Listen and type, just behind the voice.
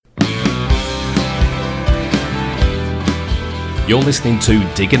You're listening to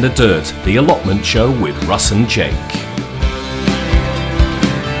Dig in the Dirt, the allotment show with Russ and Jake.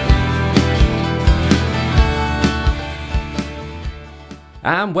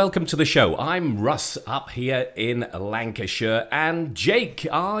 And welcome to the show. I'm Russ up here in Lancashire. And Jake,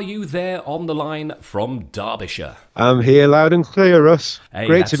 are you there on the line from Derbyshire? I'm here loud and clear, Russ. Hey,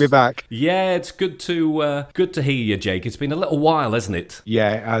 great to be back. Yeah, it's good to hear you, Jake. It's been a little while, hasn't it?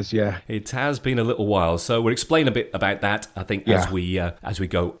 Yeah, it has, yeah. It has been a little while. So we'll explain a bit about that, I think, as we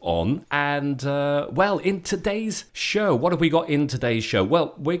go on. And, in today's show, what have we got in today's show?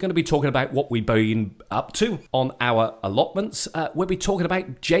 Well, we're going to be talking about what we've been up to on our allotments. We'll be talking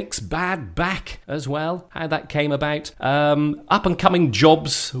about Jake's bad back as well, how that came about. Up and coming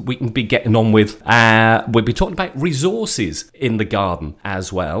jobs we can be getting on with. We'll be talking about resources in the garden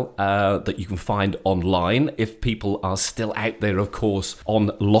as well that you can find online if people are still out there, of course, on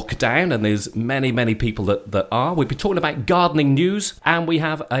lockdown, and there's many people that are. We'll be talking about gardening news, and we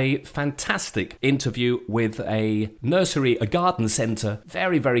have a fantastic interview with a garden centre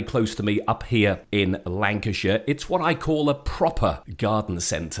very close to me up here in Lancashire. It's what I call a proper garden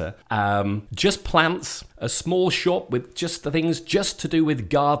centre. Just plants, a small shop with just the things just to do with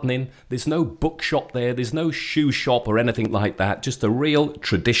gardening. There's no bookshop there, there's no shoe shop or anything like that. Just a real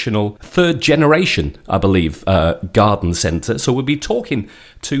traditional third generation, I believe, garden centre. So we'll be talking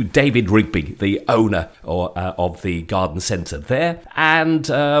to David Rigby, the owner of the garden centre there. And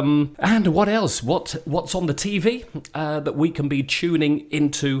what else? What's on the TV that we can be tuning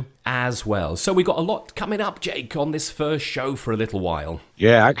into as well. So we got a lot coming up, Jake, on this first show for a little while.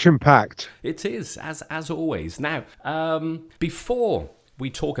 Yeah, action-packed. It is, as always. Now, before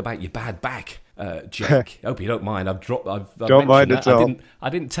we talk about your bad back, Jake, hope you don't mind. Don't mind at all. I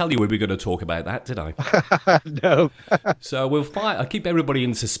didn't tell you we were going to talk about that, did I? No. So I'll keep everybody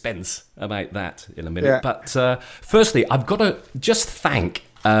in suspense about that in a minute. Yeah. But firstly, I've got to just thank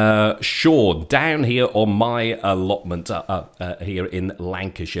Sean down here on my allotment here in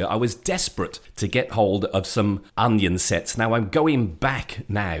Lancashire. I was desperate to get hold of some onion sets. Now I'm going back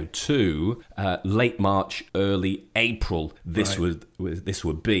now to late March, early April. This would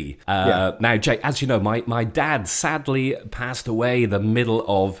be. Now, Jake, as you know, my dad sadly passed away the middle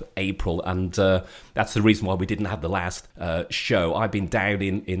of April, and that's the reason why we didn't have the last show. I've been down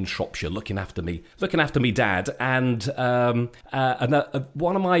in Shropshire looking after me dad, and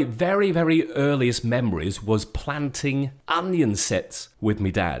one of my very earliest memories was planting onion sets with me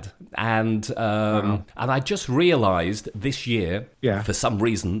dad, and I just realised this year, for some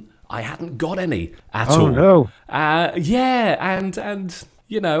reason, I hadn't got any at all. Oh no! And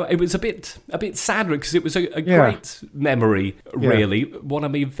you know, it was a bit sadder because it was a great memory, really. One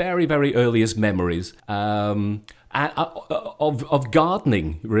of my very earliest memories of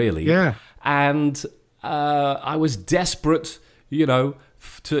gardening, really. Yeah. And I was desperate, you know,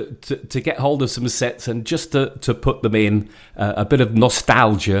 to get hold of some sets and just to put them in. A bit of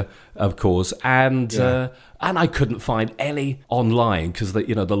nostalgia, of course, and I couldn't find any online because the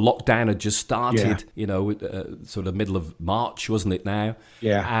lockdown had just started. Sort of middle of March, wasn't it now?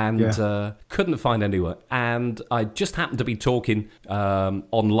 Couldn't find anywhere, and I just happened to be talking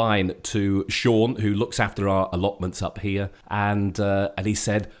online to Sean, who looks after our allotments up here, and he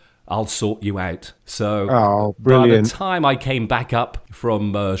said, I'll sort you out. So by the time I came back up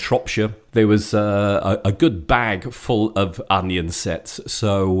from Shropshire, there was a good bag full of onion sets.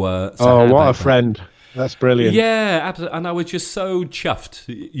 So what a friend. That's brilliant. Yeah, absolutely. And I was just so chuffed,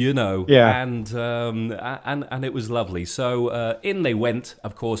 you know. Yeah. And it was lovely. So in they went,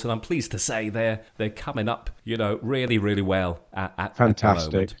 of course, and I'm pleased to say they're coming up, you know, really well at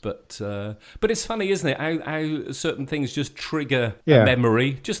fantastic. The moment. But it's funny, isn't it? How certain things just trigger a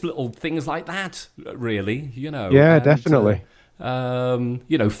memory, just little things like that, really, you know. Yeah, definitely.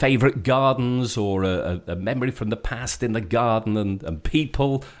 Favourite gardens or a memory from the past in the garden and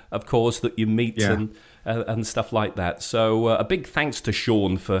people, of course, that you meet and stuff like that. So a big thanks to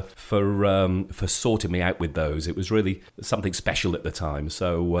Sean for sorting me out with those. It was really something special at the time.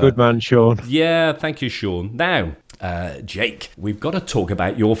 So good man, Sean. Yeah, thank you, Sean. Now, Jake, we've got to talk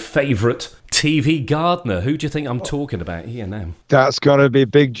about your favourite TV gardener. Who do you think I'm talking about here now? That's got to be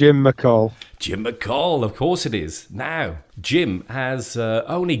Big Jim McCall. Jim McCall, of course it is. Now, Jim has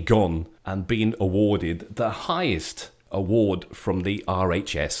only gone and been awarded the highest award from the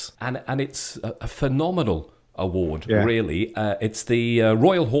RHS, and it's a phenomenal award, really. It's the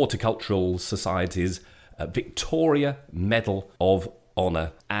Royal Horticultural Society's Victoria Medal of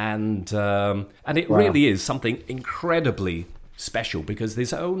Honour, and it really is something incredibly special because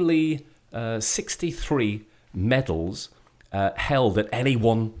there's only 63 medals held at any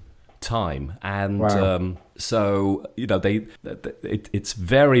one time, and Wow. so it's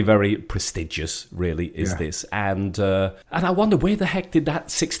very, very prestigious. Really, is this, and I wonder where the heck did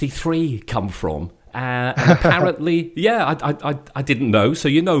that 63 come from? And apparently, I didn't know. So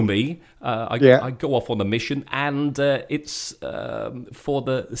you know me, I go off on a mission, and it's for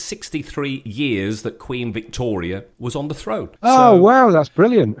the 63 years that Queen Victoria was on the throne. Oh, wow, that's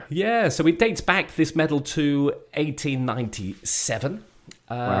brilliant. Yeah, so it dates back, this medal, to 1897.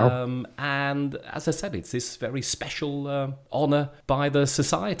 Wow. And as I said, it's this very special honour by the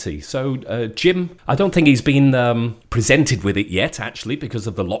society. So Jim, I don't think he's been presented with it yet, actually, because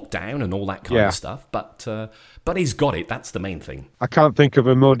of the lockdown and all that kind of stuff. But he's got it. That's the main thing. I can't think of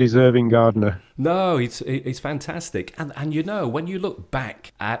a more deserving gardener. No, it's fantastic. And you know, when you look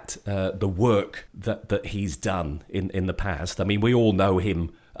back at the work that he's done in the past, I mean, we all know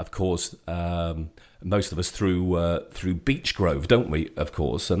him, of course, most of us through Beechgrove, don't we? Of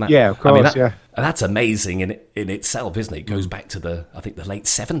course, and that, of course, and that's amazing in itself, isn't it? It goes back to the late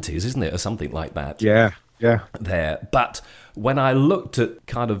 70s, isn't it, or something like that? Yeah. There, but when I looked at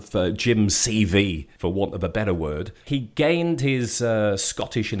kind of Jim's CV, for want of a better word, he gained his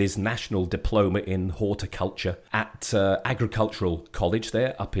Scottish and his national diploma in horticulture at Agricultural College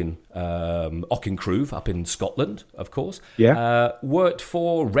there up in Auchincruive, up in Scotland, of course. Yeah. Worked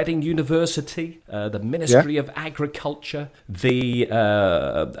for Reading University, the Ministry of Agriculture, the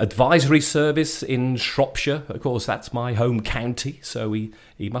advisory service in Shropshire. Of course, that's my home county, so he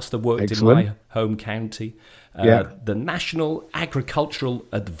must have worked in my home county. The National Agricultural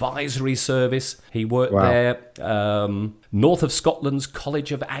Advisory Service. He worked there. North of Scotland's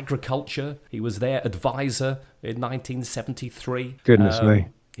College of Agriculture. He was their advisor in 1973. Goodness me.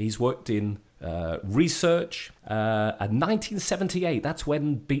 He's worked in research. And 1978, that's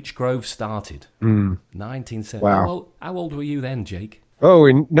when Beechgrove started. 1970. Wow. How old were you then, Jake? Oh,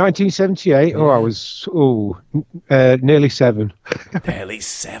 in 1978? I was nearly 7. Nearly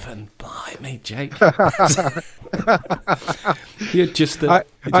 7. Blimey, Jake. You're just I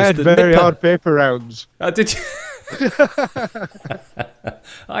had very hard paper rounds. Did you?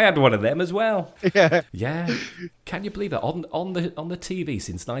 I had one of them as well. Yeah. Can you believe that on the TV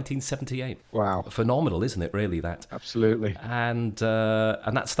since 1978? Wow. Phenomenal, isn't it? Really, that. Absolutely. And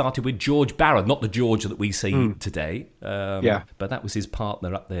that started with George Barrett, not the George that we see today. But that was his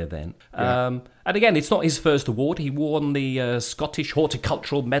partner up there then. And again, it's not his first award. He won the Scottish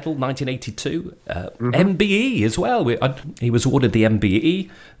Horticultural Medal 1982, MBE as well. He was awarded the MBE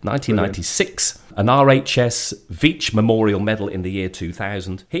 1996, an RHS Veitch Memorial Medal in the year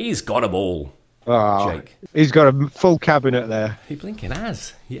 2000. He's got them all. Oh, Jake. He's got a full cabinet there. He blinking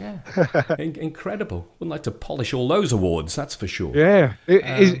has, yeah. Incredible. Wouldn't like to polish all those awards, that's for sure. Yeah.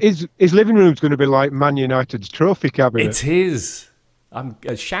 His living room's going to be like Man United's trophy cabinet. It is.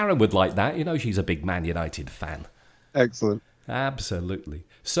 Sharon would like that. You know, she's a big Man United fan. Excellent. Absolutely.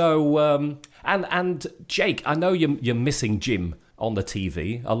 So, and Jake, I know you're missing Jim on the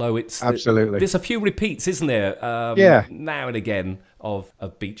TV, although it's... Absolutely. There's a few repeats, isn't there? Now and again of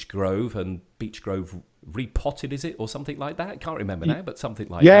Beechgrove, and Beechgrove repotted, is it? Or something like that? I can't remember now, but something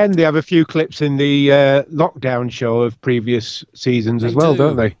like that. Yeah, and they have a few clips in the lockdown show of previous seasons as well,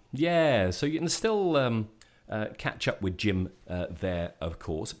 don't they? Yeah, so you can still... catch up with Jim there, of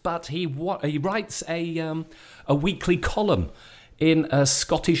course. But he writes a weekly column in a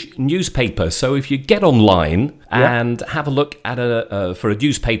Scottish newspaper. So if you get online and have a look at for a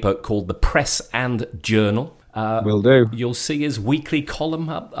newspaper called the Press and Journal, will do. You'll see his weekly column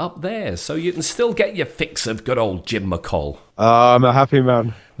up there. So you can still get your fix of good old Jim McColl. Oh, I'm a happy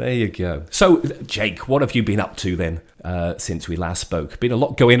man. There you go. So, Jake, what have you been up to then since we last spoke? Been a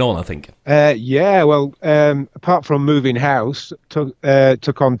lot going on, I think. Apart from moving house,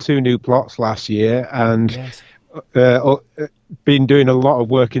 took on 2 new plots last year, and been doing a lot of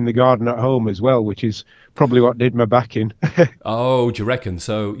work in the garden at home as well, which is probably what did my back in. Oh, do you reckon?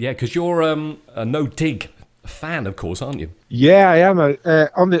 So, yeah, because you're a no-dig fan, of course, aren't you? Yeah, I am.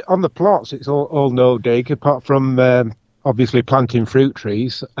 On the plots, it's all no-dig, apart from... obviously planting fruit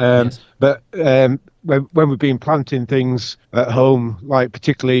trees, but when we've been planting things at home, like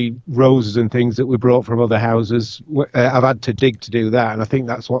particularly roses and things that we brought from other houses, I've had to dig to do that, and I think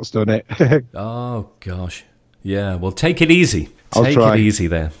that's what's done it. Oh, gosh. Yeah, well, take it easy. I'll try. It easy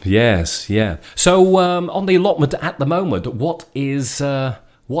there. Yes, yeah. So on the allotment at the moment, what's in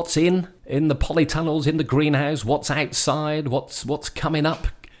the polytunnels, in the greenhouse, what's outside, what's coming up?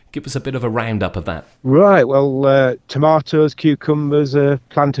 Give us a bit of a roundup of that. Right, well, tomatoes, cucumbers are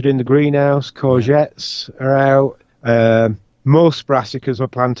planted in the greenhouse, courgettes are out, most brassicas are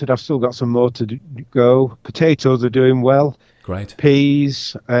planted. I've still got some more to go. Potatoes are doing well. Great.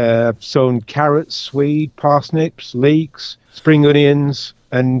 peas, sown carrots, swede, parsnips, leeks, spring onions,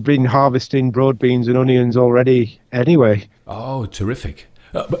 and been harvesting broad beans and onions already anyway. Oh, terrific.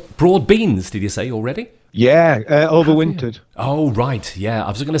 But broad beans, did you say already? Yeah, overwintered. Oh, right. Yeah, I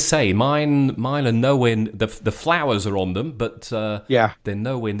was going to say mine are nowhere. The flowers are on them, but Yeah. they're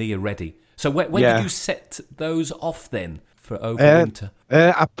nowhere near ready. So when did you set those off then for overwinter?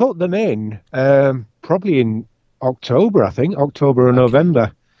 I put them in probably in October, I think, October or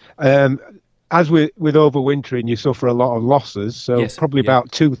November. As with overwintering, you suffer a lot of losses. So Yes, probably yeah.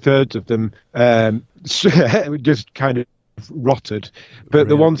 about 2/3 of them just kind of rotted. But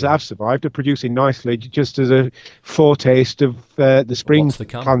the ones that have survived are producing nicely, just as a foretaste of the spring What's to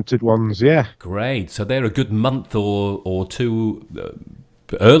come. planted ones. Yeah, Great. So they're a good month or two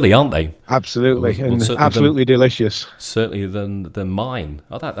early, aren't they? absolutely, Well, and certainly absolutely delicious. Certainly than mine.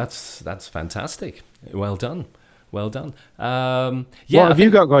 Oh, that's fantastic. Well done. Well done. What have you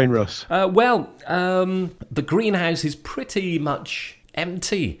got going, Russ? The greenhouse is pretty much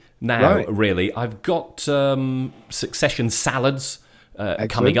empty now, Right. really. I've got succession salads coming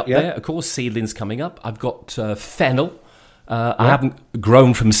Excellent, up yeah. there. Of course, seedlings coming up. I've got fennel. I haven't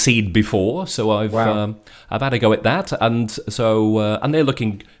grown from seed before, so I've had a go at that, and so and they're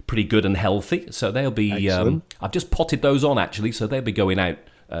looking pretty good and healthy. So they'll be. Excellent. I've just potted those on actually, so they'll be going out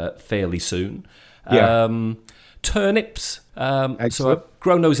fairly soon. Yeah. Turnips. So Excellent. I've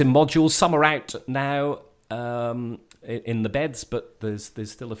grown those in modules. Some are out now in the beds, but there's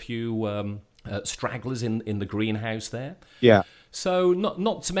still a few stragglers in the greenhouse there. Yeah. So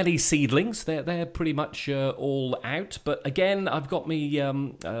not so many seedlings. They're pretty much all out. But again, I've got me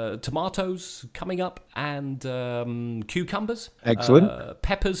tomatoes coming up and cucumbers. Excellent.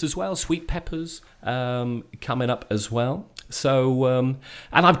 Peppers as well, sweet peppers coming up as well. So and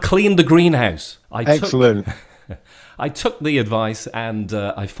I've cleaned the greenhouse. Excellent. I took the advice and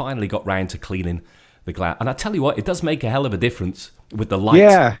I finally got round to cleaning the glass. And I tell you what, it does make a hell of a difference with the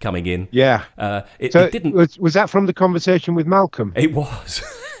light coming in. Yeah. It So didn't. was that from the conversation with Malcolm? It was.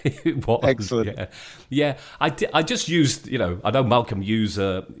 It was. Excellent. Yeah. I just used. I know Malcolm uses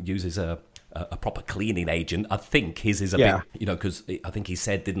a proper cleaning agent. I think his is a bit. Because I think he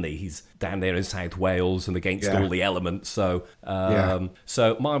said, didn't he? He's down there in South Wales and against all the elements. So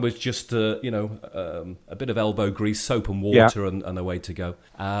so mine was just a bit of elbow grease, soap and water, and away to go.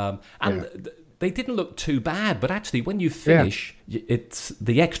 They didn't look too bad, but actually, when you finish, it's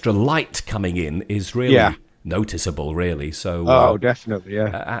the extra light coming in is really noticeable, really. So, definitely,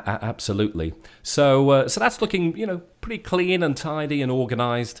 yeah, absolutely. So that's looking, pretty clean and tidy and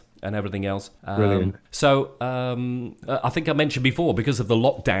organised and everything else. Brilliant. So I think I mentioned before, because of the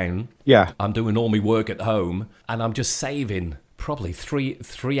lockdown, I'm doing all my work at home, and I'm just saving probably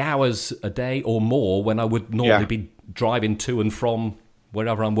three hours a day or more when I would normally be driving to and from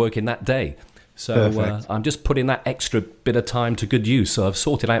wherever I'm working that day. So I'm just putting that extra bit of time to good use. So I've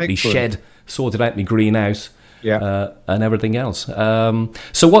sorted out my shed, sorted out my greenhouse, and everything else.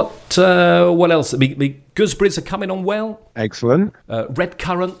 So what else? The gooseberries are coming on well. Excellent. Red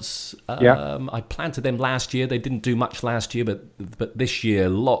currants. I planted them last year. They didn't do much last year, but this year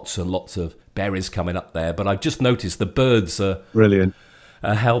lots and lots of berries coming up there. But I've just noticed the birds are Brilliant.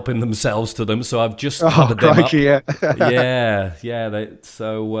 Helping themselves to them. So I've just covered them up.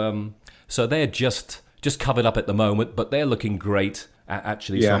 So they're just covered up at the moment, but they're looking great,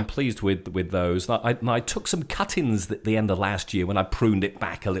 actually. So I'm pleased with those. I took some cuttings at the end of last year when I pruned it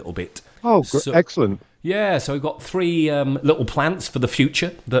back a little bit. Oh, excellent. Yeah, so we've got 3 little plants for the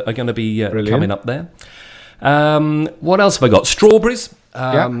future that are going to be coming up there. What else have I got? Strawberries.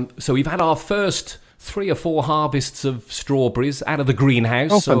 So we've had our first 3 or 4 harvests of strawberries out of the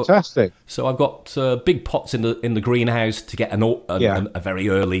greenhouse. Oh, fantastic! So I've got big pots in the greenhouse to get a very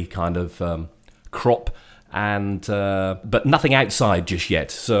early kind of crop, and but nothing outside just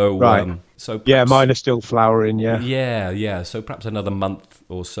yet. So perhaps, mine are still flowering. Yeah. So perhaps another month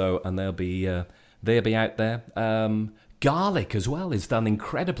or so, and they'll be out there. Garlic as well has done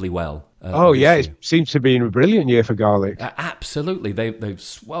incredibly well. It seems to be a brilliant year for garlic. Absolutely, they've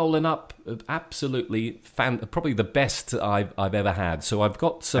swollen up. Absolutely, probably the best I've ever had. So I've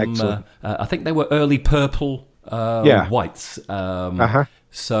got some. I think they were early purple whites.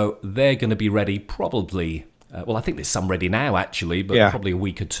 So they're going to be ready probably. I think there's some ready now actually, but probably a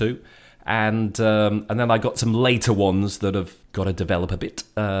week or two. And then I got some later ones that have got to develop a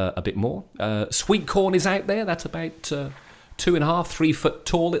bit more. Sweet corn is out there. That's about 2.5, 3 foot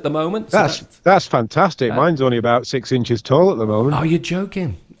tall at the moment. That's fantastic. Mine's only about 6 inches tall at the moment. Oh, you're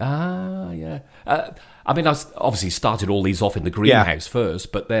joking? Yeah. I mean, I obviously started all these off in the greenhouse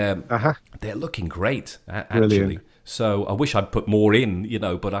first, but they're looking great actually. Brilliant. So I wish I'd put more in,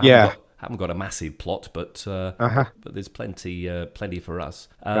 but I haven't got a massive plot, but there's plenty for us.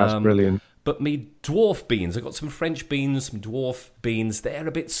 That's brilliant. But me dwarf beans, I've got some French beans, some dwarf beans. They're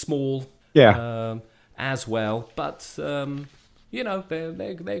a bit small, as well, but they're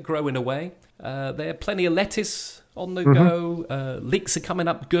growing away. There are plenty of lettuce on the go. Leeks are coming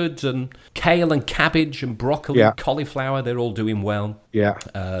up good, and kale and cabbage and broccoli, cauliflower, they're all doing well. Yeah,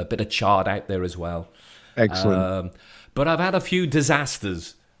 a bit of chard out there as well. Excellent. But I've had a few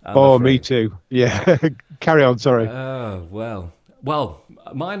disasters. Me too. Yeah, carry on. Sorry. Well,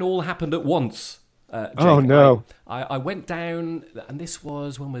 mine all happened at once. Jake. Oh no! I went down, and this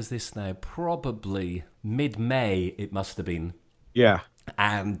was, when was this now? Probably mid-May. It must have been. Yeah.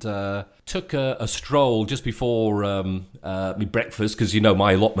 And took a stroll just before my breakfast, because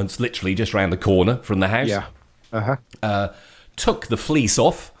my allotment's literally just around the corner from the house. Yeah. Took the fleece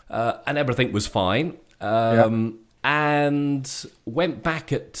off, and everything was fine. And went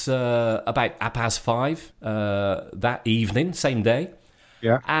back at about 5:30 that evening, same day.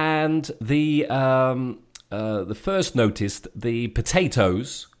 Yeah. And the first noticed the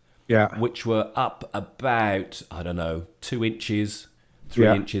potatoes, which were up about, I don't know, 2 inches, 3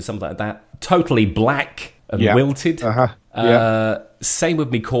 inches, something like that, totally black and wilted. Same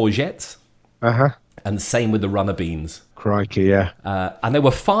with me courgettes. And same with the runner beans. Crikey, yeah. And they were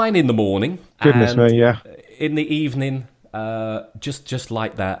fine in the morning. Goodness me, yeah. In the evening, just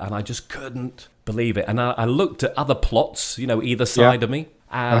like that, and I just couldn't believe it. And I looked at other plots, either side of me,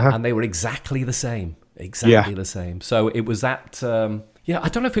 and they were exactly the same. Exactly the same. So it was that... I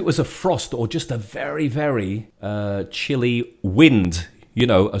don't know if it was a frost or just a very, very chilly wind.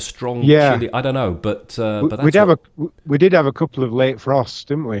 A strong chilly. I don't know, but that's we did have a couple of late frosts,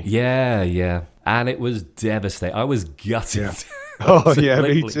 didn't we? Yeah, and it was devastating. I was gutted. Yeah. Oh yeah,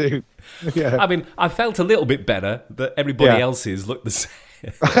 me too. Yeah. I mean, I felt a little bit better that everybody else's looked the same.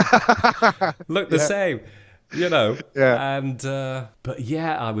 The same. Yeah. And but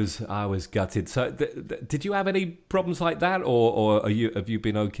I was gutted. So did you have any problems like that, or have you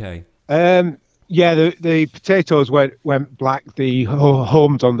been okay? The potatoes went black. The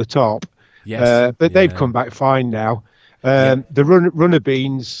homes on the top. Yes. But they've come back fine now. The runner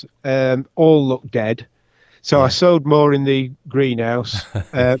beans all look dead. So I sowed more in the greenhouse.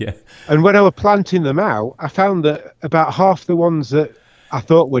 And when I was planting them out, I found that about half the ones that I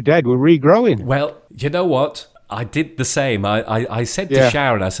thought were dead were regrowing. Well, you know what? I did the same. I said to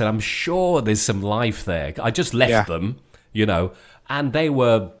Sharon, I said, I'm sure there's some life there. I just left them, and they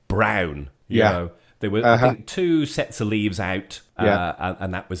were brown, you know. There were, I think, 2 sets of leaves out,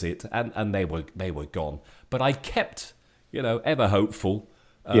 and that was it. And they were gone. But I kept, ever hopeful.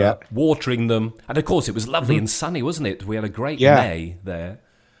 Watering them, and of course it was lovely and sunny, wasn't it? We had a great May there.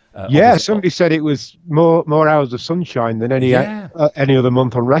 Somebody said it was more hours of sunshine than any other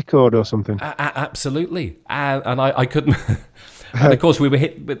month on record or something. Absolutely, and I couldn't. And of course we were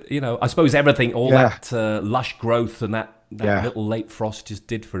hit with, I suppose everything, all that lush growth and that little late frost just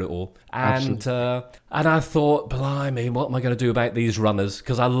did for it all. And I thought, blimey, what am I going to do about these runners?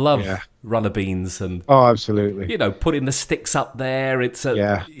 Because I love runner beans and absolutely. Putting the sticks up there. It's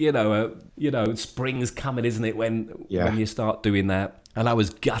spring's coming, isn't it? When you start doing that. And I was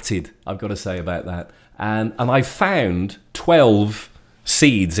gutted, I've got to say, about that. And I found 12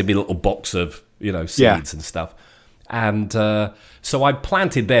 seeds in my little box of seeds and stuff. And so I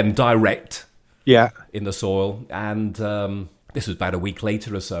planted them direct. In the soil, and this was about a week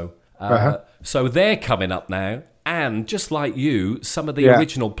later or so. So they're coming up now, and just like you, some of the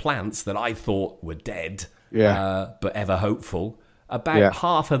original plants that I thought were dead, but ever hopeful, about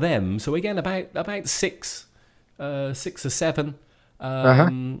half of them. So again, about 6 or 7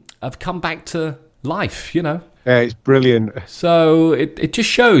 have come back to life. Yeah, it's brilliant. So it just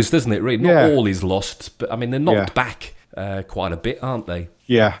shows, doesn't it? Really, not all is lost, but I mean they're knocked back quite a bit, aren't they?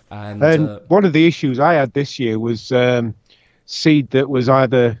 Yeah, and one of the issues I had this year was seed that was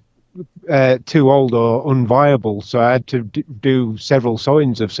either too old or unviable, so I had to do several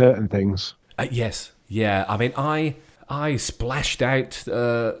sowings of certain things. Yes, yeah. I mean, I splashed out,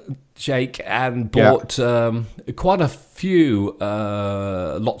 Jake, and bought quite a few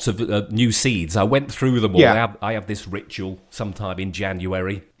lots of new seeds. I went through them all. I have this ritual sometime in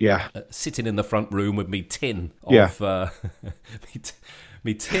January. Sitting in the front room with me tin of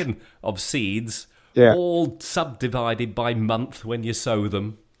me tin of seeds, all subdivided by month when you sow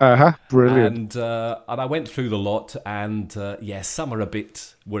them. Brilliant. And I went through the lot, and some were a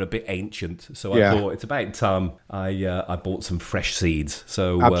bit ancient. So I thought it's about time I bought some fresh seeds.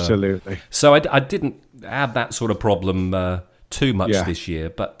 So absolutely. So I didn't have that sort of problem too much this year,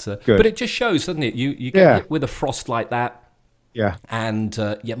 but Good. it just shows, doesn't it? You get hit with a frost like that, and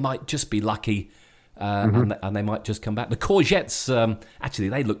you might just be lucky, and they might just come back. The courgettes, actually,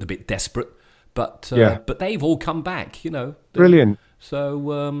 they looked a bit desperate, but they've all come back. You know, Brilliant.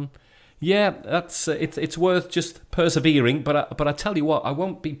 So that's it's worth just persevering. But I tell you what, I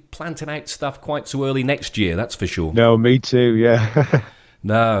won't be planting out stuff quite so early next year. That's for sure. No, me too. Yeah.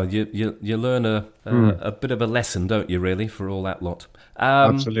 No, you learn a bit of a lesson, don't you, really, for all that lot?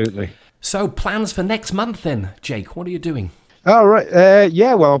 Absolutely. So, plans for next month then, Jake? What are you doing? All right.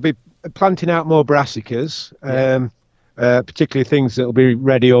 Well, I'll be planting out more brassicas, particularly things that will be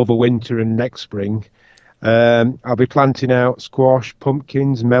ready over winter and next spring. I'll be planting out squash,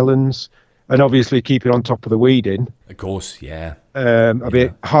 pumpkins, melons, and obviously keeping on top of the weeding. Of course, yeah. I'll be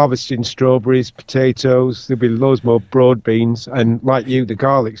harvesting strawberries, potatoes. There'll be loads more broad beans. And like you, the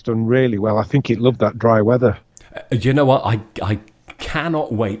garlic's done really well. I think it loved that dry weather. You know what? I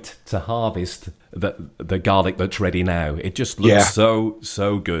cannot wait to harvest the garlic that's ready now. It just looks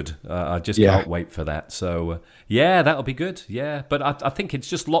so good. I just can't wait for that. So that'll be good. Yeah, but I think it's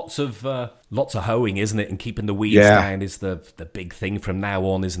just lots of hoeing, isn't it? And keeping the weeds down is the big thing from now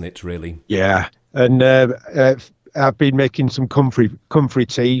on, isn't it? Really. Yeah, and I've been making some comfrey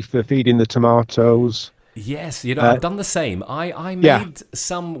tea for feeding the tomatoes. Yes, I've done the same. I made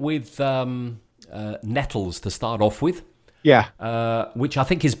some with nettles to start off with. Yeah. Which I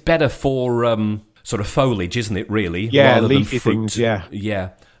think is better for sort of foliage, isn't it, really? Yeah, rather leafy than fruit. Things, yeah. Yeah.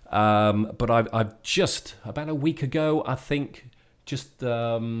 But I've just, about a week ago, I think, just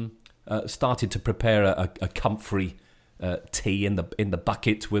started to prepare a comfrey tea in the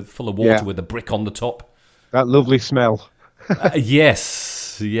bucket full of water with a brick on the top. That lovely smell.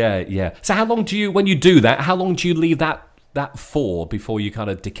 Yes. Yeah. So how long when you do that, how long do you leave that for before you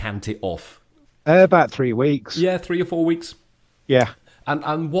kind of decant it off? About 3 weeks. Yeah, 3 or 4 weeks. Yeah.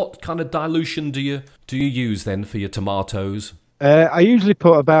 And what kind of dilution do you use then for your tomatoes? I usually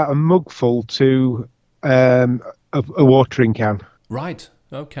put about a mugful to a watering can. Right.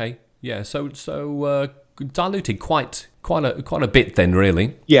 Okay. Yeah. So diluted quite a bit then,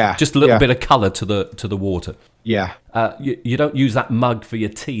 really. Yeah. Just a little bit of colour to the water. Yeah. You don't use that mug for your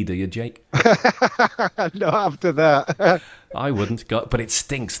tea, do you, Jake? Not after that. I wouldn't. But it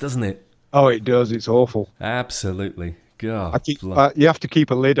stinks, doesn't it? Oh, it does. It's awful. Absolutely. God. You have to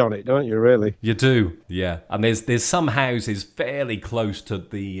keep a lid on it, don't you, really? You do, yeah. And there's some houses fairly close to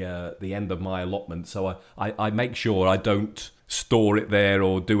the end of my allotment, so I make sure I don't store it there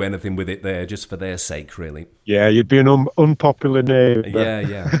or do anything with it there, just for their sake, really. Yeah, you'd be an unpopular neighbour.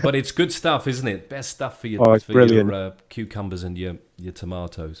 Yeah. But it's good stuff, isn't it? Best stuff for your cucumbers and your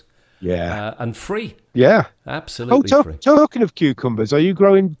tomatoes. Yeah. And free. Yeah. Absolutely free. Talking of cucumbers, are you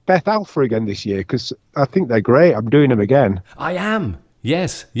growing Beth Alpha again this year? Because I think they're great. I'm doing them again. I am.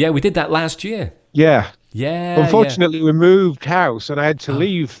 Yes. Yeah, we did that last year. Yeah. Yeah. Unfortunately, we moved house and I had to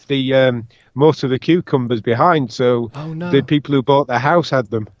leave the most of the cucumbers behind. So the people who bought the house had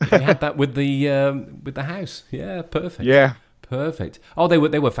them. They had that with the house. Yeah, perfect. Yeah. Perfect. Oh, they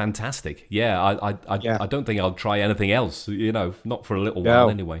were fantastic. Yeah, I don't think I'll try anything else. Not for a little while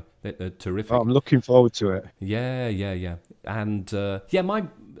anyway. They're terrific. Oh, I'm looking forward to it. Yeah. And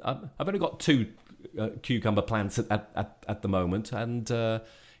I've only got 2 cucumber plants at the moment, and they're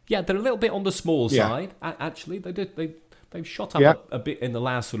a little bit on the small side. Actually, they've shot up a bit in the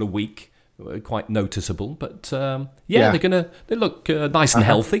last sort of week. Quite noticeable, but they look nice and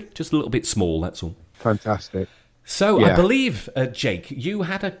healthy. Just a little bit small. That's all. Fantastic. So I believe, Jake, you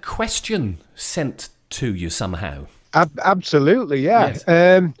had a question sent to you somehow. Absolutely, yeah. Yes.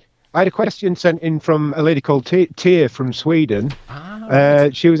 I had a question sent in from a lady called Tia from Sweden. Right.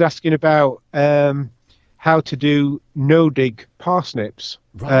 She was asking about how to do no-dig parsnips,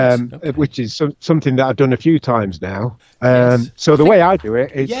 which is something that I've done a few times now. So the way I do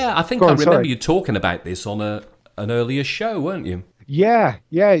it is... Yeah, I think I remember you talking about this on an earlier show, weren't you? Yeah,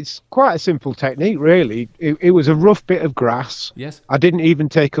 it's quite a simple technique, really. It was a rough bit of grass. Yes. I didn't even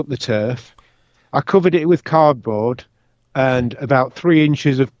take up the turf. I covered it with cardboard and about 3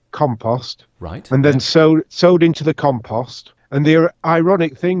 inches of compost. Right. And then sowed into the compost. And the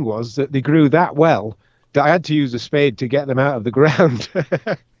ironic thing was that they grew that well that I had to use a spade to get them out of the ground.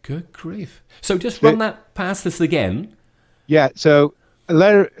 Good grief. So just run that past us again. Yeah, so a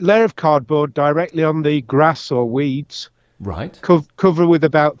layer of cardboard directly on the grass or weeds. Right. Cover with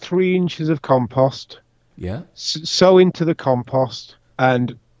about 3 inches of compost. Yeah. Sow into the compost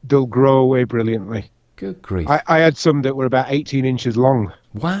and they'll grow away brilliantly. Good grief. I had some that were about 18 inches long.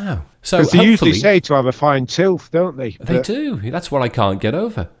 Wow. So because they usually say to have a fine tilth, don't they? They do. That's what I can't get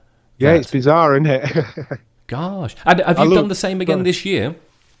over. Yeah, it's bizarre, isn't it? Gosh. And have you done the same again this year?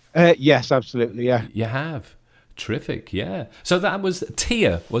 Yes, absolutely, yeah. You have. Terrific, yeah. So that was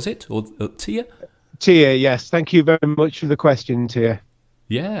Tia, was it? Or Tia? Tia, yes. Thank you very much for the question, Tia.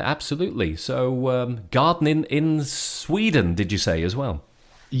 Yeah, absolutely. So gardening in Sweden, did you say, as well?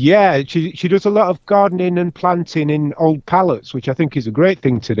 Yeah, she does a lot of gardening and planting in old pallets, which I think is a great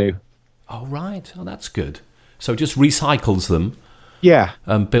thing to do. Oh, right. Oh, that's good. So just recycles them. Yeah.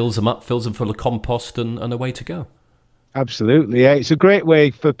 Builds them up, fills them full of compost, and away to go. Absolutely, yeah. It's a great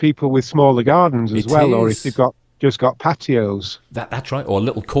way for people with smaller gardens as well, or if they've just got patios. That's right, or a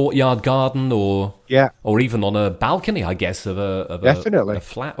little courtyard garden, or even on a balcony, I guess, of Definitely. a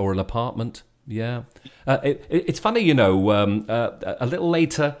flat or an apartment. Yeah, it's funny, you know. A little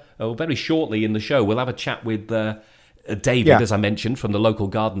later, or very shortly in the show, we'll have a chat with David, as I mentioned, from the local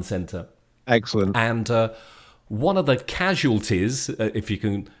garden centre. Excellent. And one of the casualties, if you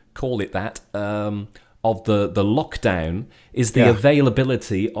can call it that, of the lockdown is the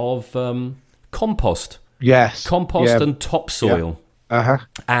availability of compost. Yes. Compost and topsoil. Yeah. Uh-huh.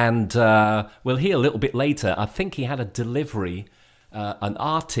 And we'll hear a little bit later. I think he had a delivery, an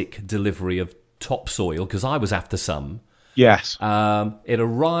Arctic delivery of topsoil, because I was after some. Yes. It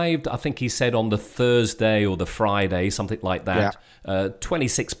arrived, I think he said, on the Thursday or the Friday, something like that.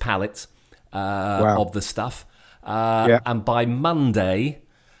 26 pallets of the stuff. And by Monday,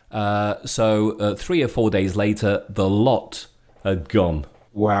 so 3 or 4 days later, the lot had gone.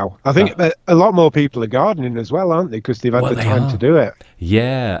 Wow. I think a lot more people are gardening as well, aren't they? Because they've had the time to do it.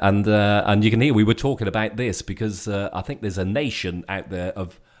 Yeah, and you can hear we were talking about this because I think there's a nation out there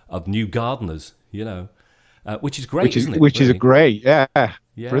of new gardeners, you know, which is great, isn't it? Which is great, yeah.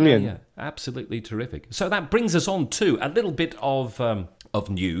 Brilliant. Yeah, absolutely terrific. So that brings us on to a little bit of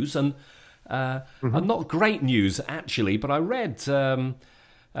news, and not great news, actually, but I read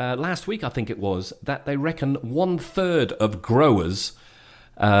last week, I think it was, that they reckon 1/3 of growers,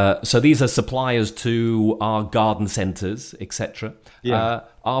 so these are suppliers to our garden centres, etc.,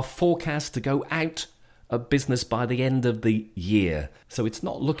 are forecast to go out of business by the end of the year. So it's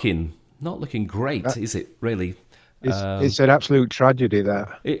not looking great, is it, really? It's an absolute tragedy,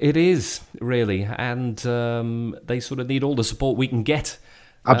 that. It is, really, and they sort of need all the support we can get.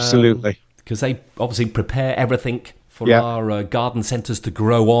 Absolutely. Because they obviously prepare everything for our garden centres to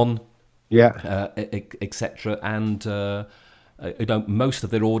grow on, etc. And most of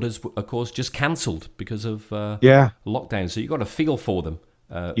their orders, of course, just cancelled because of lockdown. So you've got to feel for them,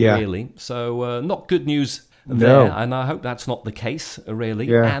 really. So not good news there, and I hope that's not the case, really.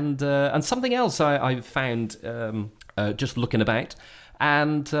 Yeah. And something else I found just looking about,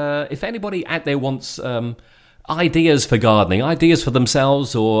 and if anybody out there wants ideas for gardening, ideas for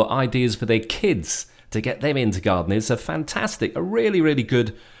themselves or ideas for their kids to get them into gardening, it's a really, really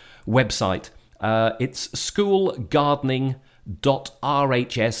good website. It's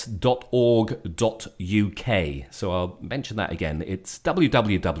schoolgardening.rhs.org.uk. So I'll mention that again. It's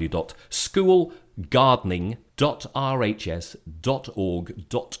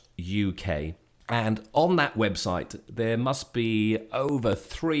www.schoolgardening.rhs.org.uk. And on that website, there must be over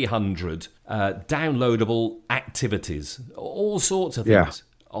 300 downloadable activities, all sorts of things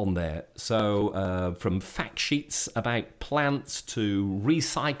on there. So from fact sheets about plants to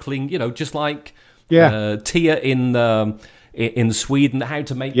recycling, you know, just like Tia in Sweden, how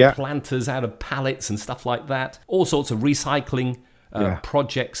to make planters out of pallets and stuff like that. All sorts of recycling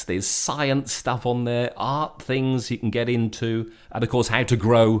projects. There's science stuff on there, art things you can get into, and of course how to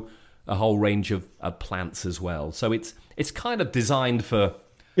grow a whole range of plants as well. So it's kind of designed for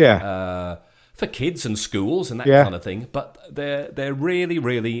kids and schools and that kind of thing. But they're really,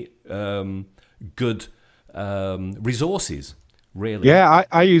 really good resources. Really. Yeah,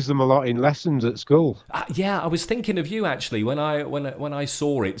 I use them a lot in lessons at school. I was thinking of you actually when I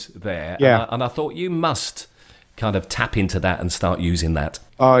saw it there. Yeah. And I thought you must kind of tap into that and start using that.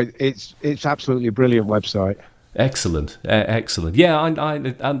 Oh, it's absolutely a brilliant website. Excellent, excellent. Yeah,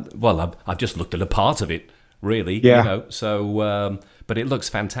 I've just looked at a part of it, really. Yeah. You know, so, but it looks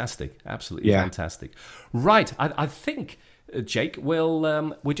fantastic, absolutely fantastic. Right, I think, Jake,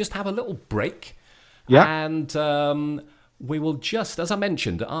 we'll just have a little break. Yeah. And we will just, as I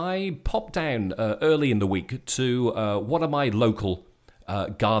mentioned, I popped down early in the week to one of my local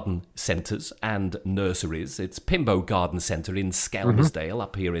garden centres and nurseries. It's Pimbo Garden Centre in Skelmersdale,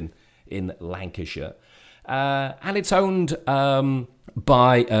 up here in Lancashire. And it's owned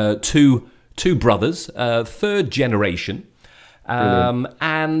by two brothers, third generation.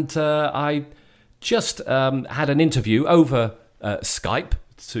 And I just had an interview over Skype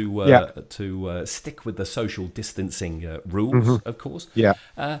to stick with the social distancing rules, of course. Yeah.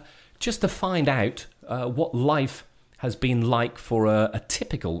 Just to find out what life has been like for a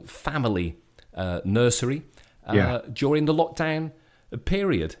typical family nursery during the lockdown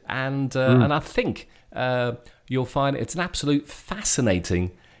period. And I think you'll find it's an absolute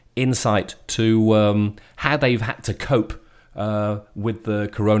fascinating insight to how they've had to cope with the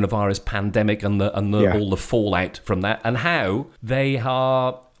coronavirus pandemic and all the fallout from that, and how they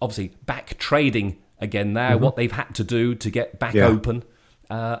are obviously back trading again now, what they've had to do to get back open,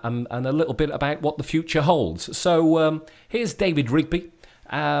 and a little bit about what the future holds. So here's David Rigby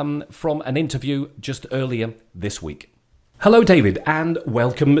from an interview just earlier this week. Hello, David, and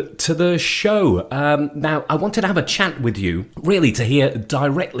welcome to the show. Now, I wanted to have a chat with you, really to hear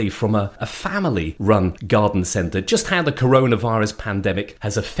directly from a family-run garden centre just how the coronavirus pandemic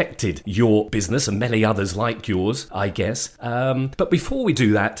has affected your business and many others like yours, I guess. But before we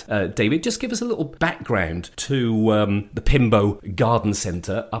do that, David, just give us a little background to the Pimbo Garden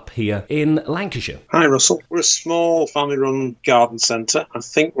Centre up here in Lancashire. Hi, Russell. We're a small family-run garden centre. I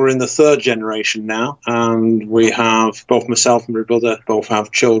think we're in the third generation now, and we have both myself and my brother both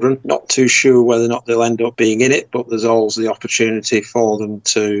have children. Not too sure whether or not they'll end up being in it, but there's always the opportunity for them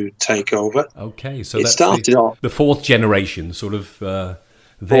to take over. Okay, so it that's started off the fourth generation, sort of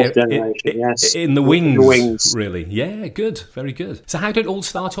fourth generation, yes. In the wings, really. Yeah, good, very good. So how did it all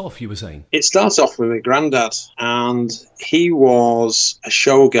start off, you were saying? It starts off with my granddad, and he was a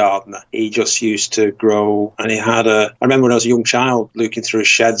show gardener. He just used to grow, and he had I remember when I was a young child looking through his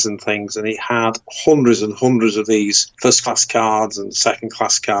sheds and things, and he had hundreds and hundreds of these first-class cards and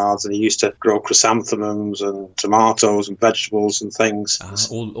second-class cards, and he used to grow chrysanthemums and tomatoes and vegetables and things.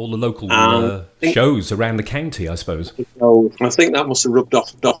 All the local shows around the county, I suppose. So I think that must have rubbed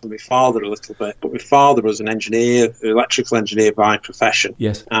off with my father a little bit, but my father was an engineer, electrical engineer by profession.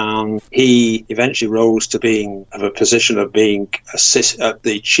 Yes. And he eventually rose to have a position of being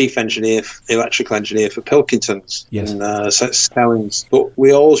the chief engineer, electrical engineer for Pilkingtons in Sellings. But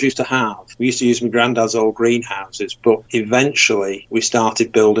we used to use my granddad's old greenhouses, but eventually we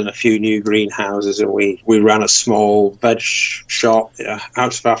started building a few new greenhouses, and we ran a small veg shop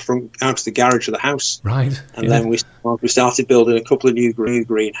out of the garage of the house. Right. And then we started building a couple of new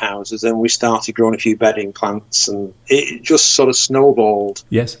greenhouses, and we started growing a few bedding plants, and it just sort of snowballed.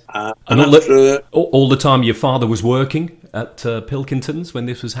 Yes. And all the time your father was working at Pilkingtons when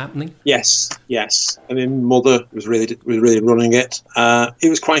this was happening? Yes. I mean, mother was really running it. It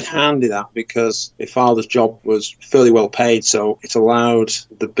was quite handy that, because my father's job was fairly well paid, so it allowed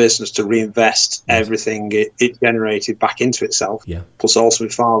the business to reinvest everything it generated back into itself. Yeah. Plus, also my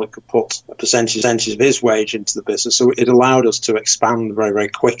father could put a percentage of his wage into the business, so it allowed us to expand very, very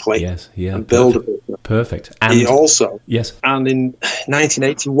quickly. And build a business. Perfect. And he also, and in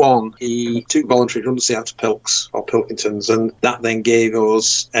 1981, he took voluntary redundancy out of Pilkingtons, and that then gave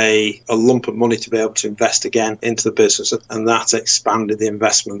us a lump of money to be able to invest again into the business, and that expanded the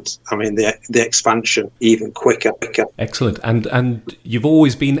investment. I mean, the expansion even quicker. Excellent. And you've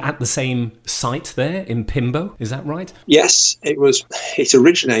always been at the same site there in Pimbo, is that right? Yes, it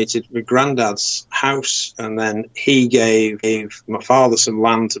originated with Grandad's house, and then he gave my father some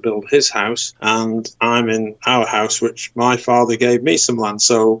land to build his house, and I'm in our house, which my father gave me some land.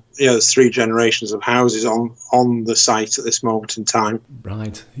 So there's 3 generations of houses on the site at this moment in time.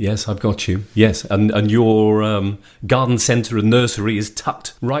 Right. Yes, I've got you. Yes, and your garden centre and nursery is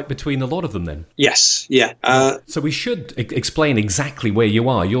tucked right between a lot of them then? Yes, yeah. So we should explain exactly where you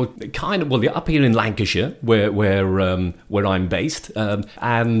are. You're you're up here in Lancashire, where I'm based,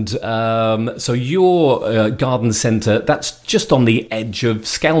 and so your garden centre, that's just on the edge of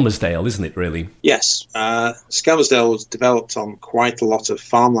Skelmersdale, isn't it, really? Yes. Skelmersdale was developed on quite a lot of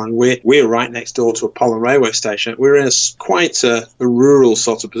farmland. We're right next door to a Pollen railway station. We're in quite a rural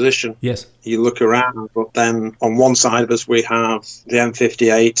sort of position. Yes. You look around, but then on one side of us we have the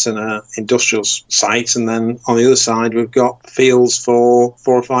M58 and an industrial site, and then on the other side we've got fields for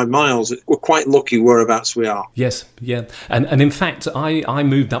 4 or 5 miles. We're quite lucky whereabouts we are. Yes, yeah. And in fact, I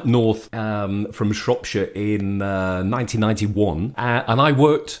moved up north from Shropshire in 1991, and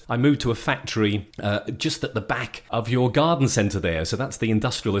I moved to a factory just at the back of your garden centre there. So that's the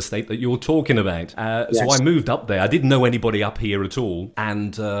industrial estate that you're talking about. Yes. So I moved up there. I didn't know anybody up here at all,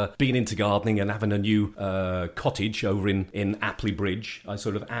 and being into gardening and having a new cottage over in Apley Bridge, I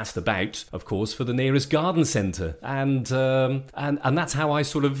sort of asked about, of course, for the nearest garden centre, and that's how I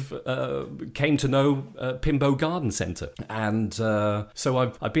sort of came to know Pimbo Garden Centre, and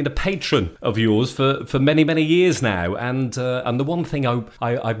so I've been a patron of yours for many years now, and the one thing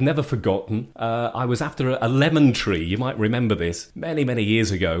I've never forgotten, I was after a lemon tree. You might remember this many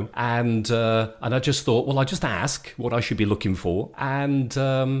years ago, and I just thought, well, I just just ask what I should be looking for, and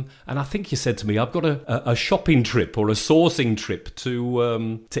I think you said to me, I've got a shopping trip or a sourcing trip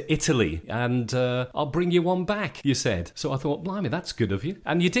to Italy, and I'll bring you one back, you said. So I thought, blimey, that's good of you.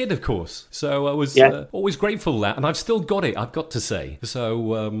 And you did, of course. So I was always grateful for that, and I've still got it, I've got to say.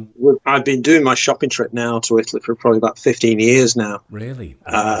 So I've been doing my shopping trip now to Italy for probably about 15 years now. Really?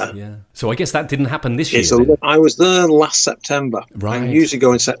 Yeah. So I guess that didn't happen this year. I was there last September. Right. I usually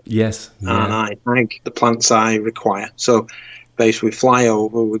go in September. Yes. Yeah. And I tag the plants I require. So basically, we fly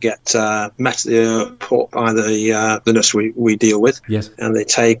over, we get met at the airport by the nursery we deal with. Yes. And they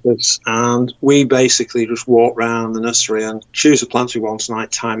take us, and we basically just walk around the nursery and choose the plants we want, and I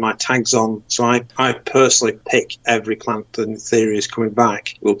tie my tags on. So I personally pick every plant that in theory is coming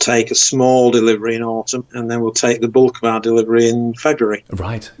back. We'll take a small delivery in autumn, and then we'll take the bulk of our delivery in February.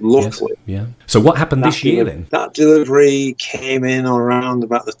 Right. Luckily. Yes. Yeah. So what happened this year then? That delivery came in around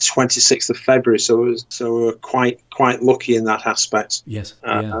about the 26th of February, so we were quite lucky in that aspect. Yes.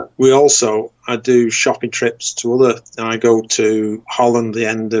 I do shopping trips to I go to Holland the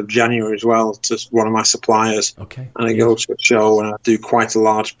end of January as well to one of my suppliers. Okay. And I go to a show and I do quite a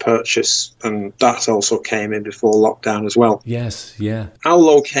large purchase, and that also came in before lockdown as well. Yes, yeah. Our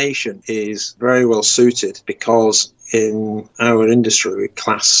location is very well suited because in our industry we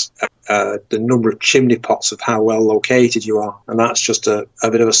class the number of chimney pots of how well located you are, and that's just a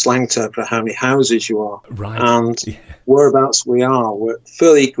bit of a slang term for how many houses you are. Right. And whereabouts we're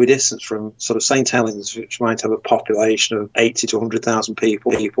fairly equidistant from sort of St Helens, which might have a population of 80 to 100,000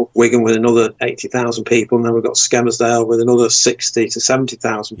 people, Wigan with another 80,000 people, and then we've got Skelmersdale with another 60 to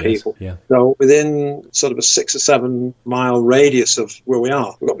 70,000 people. Yeah. So within sort of a 6 or 7 mile radius of where we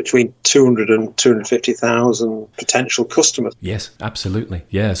are, we've got between 200 and 250,000 potential customers. Yes, absolutely.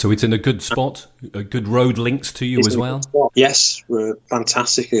 Yeah, so it's in a good spot, a good road links to you as well? Yes, we're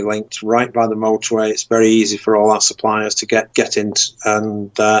fantastically linked right by the motorway. It's very easy for all our suppliers to get in,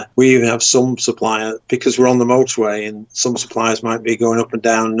 and we even have some suppliers, because we're on the motorway, and some suppliers might be going up and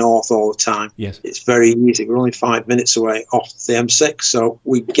down north all the time. Yes. It's very easy. We're only 5 minutes away off the M6, so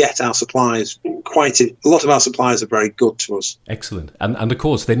we get our supplies a lot of our suppliers are very good to us. Excellent. And of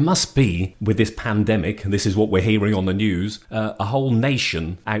course, there must be, with this pandemic, and this is what we're hearing on the news, a whole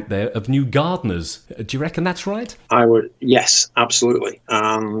nation out there of new gardeners. Do you reckon that's right? Yes, absolutely.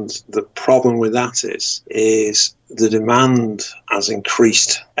 And the problem with that is the demand has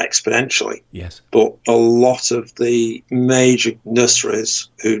increased exponentially. Yes. But a lot of the major nurseries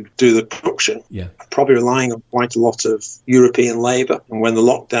who do the production are probably relying on quite a lot of European labour. And when the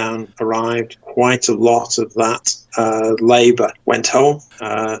lockdown arrived, quite a lot of that labour went home.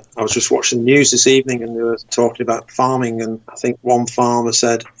 I was just watching the news this evening, and they were talking about farming, and I think one farmer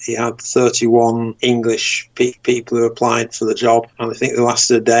said he had 31 English people who applied for the job, and I think they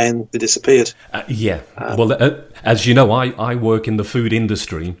lasted a day and they disappeared. As you know, I work in the food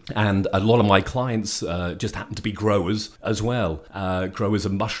industry, and a lot of my clients just happen to be growers as well, growers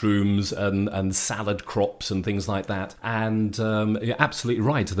of mushrooms and salad crops and things like that. And you're absolutely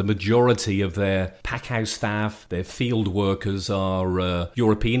right. The majority of their packhouse staff, their field workers are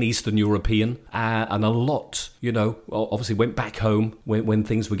European, Eastern European, and a lot, obviously went back home when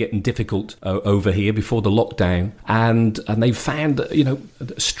things were getting difficult over here before the lockdown, and they found,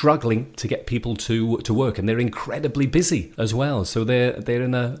 struggling to get people to work, and they're incredibly busy as well. So they're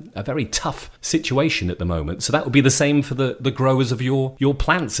in a very tough situation at the moment. So that would be the same for the growers of your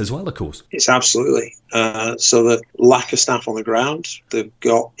plants as well, of course. It's absolutely. So the lack of staff on the ground, they've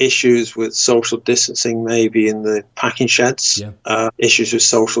got issues with social distancing maybe in the packing sheds, issues with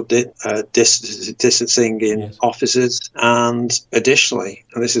social distancing in offices, and additionally,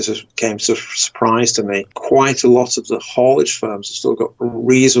 and this came as a surprise to me, quite a lot of the haulage firms have still got a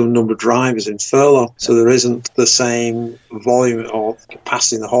reasonable number of drivers in furlough, so there isn't the same volume or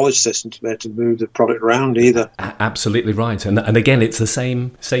capacity in the haulage system to be able to move the product around either. Absolutely right, and again, it's the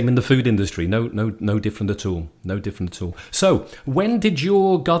same in the food industry. No different at all. No different at all. So, when did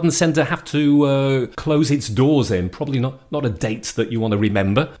your garden centre have to close its doors then? Probably not a date that you want to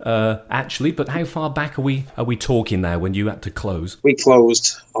remember, actually, but how far back are we talking now when you had to close? We closed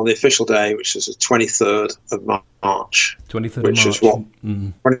on the official day, which is the 23rd of March. 23rd which of March.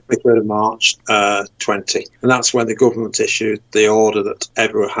 is 23rd of March 20. And that's when the government issued the order that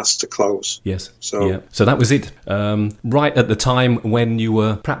everyone has to close. Yes. So that was it. Right at the time when you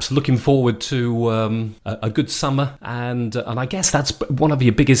were perhaps looking forward to a good summer, and I guess that's one of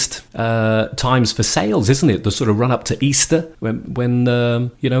your biggest times for sales, isn't it? The sort of run up to Easter when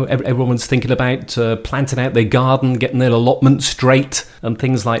everyone's thinking about planting out their garden, getting their allotment straight and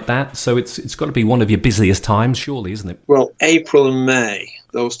things like that. So it's got to be one of your busiest times, surely, isn't it? Well, April and May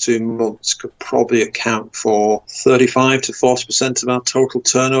those 2 months could probably account for 35 to 40% of our total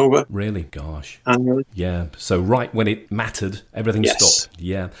turnover. Really? Gosh. Annually. Yeah. So right when it mattered, everything stopped.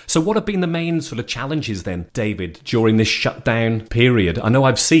 Yeah. So what have been the main sort of challenges then, David, during this shutdown period? I know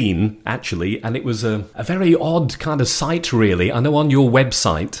I've seen, actually, and it was a very odd kind of site, really. I know on your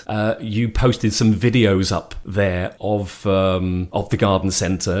website, you posted some videos up there of the garden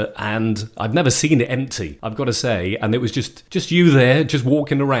centre, and I've never seen it empty, I've got to say. And it was just you there, just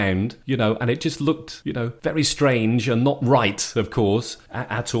walking around, and it just looked, very strange and not right, of course,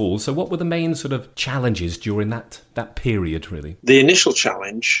 at all. So what were the main sort of challenges during that period, really? The initial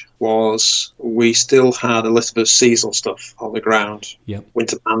challenge was we still had a little bit of seasonal stuff on the ground. Yep.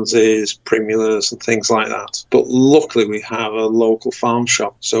 Winter pansies, primulas and things like that. But luckily we have a local farm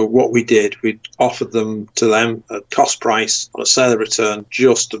shop. So what we did, we offered them to them at cost price on a sale return,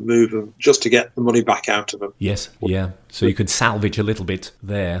 just to move them, just to get the money back out of them. Yes, yeah. So you could salvage a little bit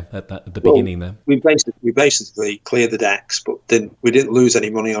there at the beginning there. We basically cleared the decks, but we didn't lose any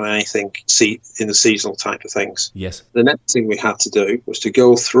money on anything in the seasonal type of things. Yes. The next thing we had to do was to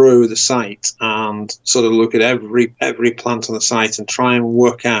go through the site and sort of look at every plant on the site and try and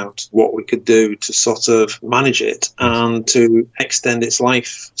work out what we could do to sort of manage it and to extend its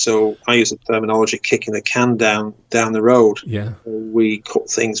life. So I use the terminology kicking the can down the road. Yeah. We cut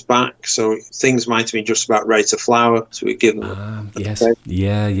things back, so things might have been just about ready to flower. So we give them yes.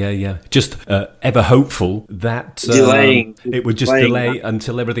 Yeah. Just ever hopeful that delaying. It would just delay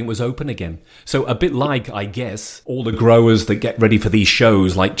until everything was open again. So a bit like, I guess, all the growers that get ready for these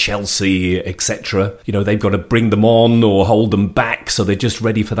shows like Chelsea, etc. They've got to bring them on or hold them back, so they're just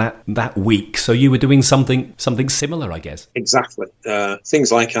ready for that week. So you were doing something similar, I guess. Exactly.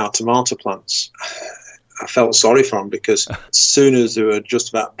 Things like our tomato plants. I felt sorry for them because as soon as they were just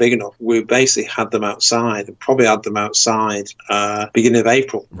about big enough, we basically had them outside, and probably had them outside beginning of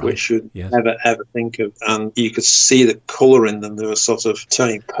April, right. Which you'd never, ever think of. And you could see the colour in them. They were sort of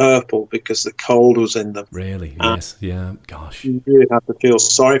turning purple because the cold was in them. Really? Yes. Yeah. Gosh. You really had to feel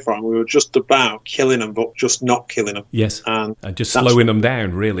sorry for them. We were just about killing them, but just not killing them. Yes. And just slowing them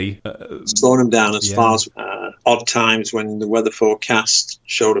down, really. Slowing them down as far as odd times when the weather forecast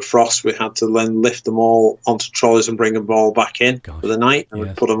showed a frost, we had to then lift them all onto trolleys and bring them all back in for the night, and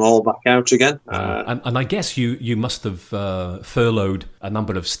we'd put them all back out again. And I guess you must have furloughed a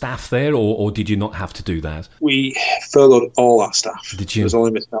number of staff there, or did you not have to do that? We furloughed all our staff. Did you? It was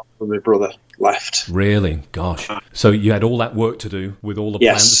only myself and my brother left. Really? Gosh. So you had all that work to do with all the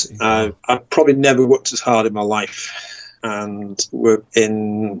plants? Yes. I've probably never worked as hard in my life. And we're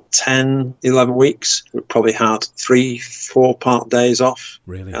in 10, 11 weeks. We've probably had 3-4 part days off.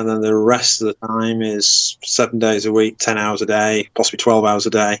 Really? And then the rest of the time is 7 days a week, 10 hours a day, possibly 12 hours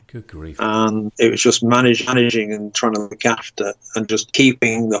a day. Good grief. And it was just managing and trying to look after and just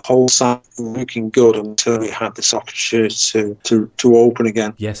keeping the whole site looking good until we had this opportunity to open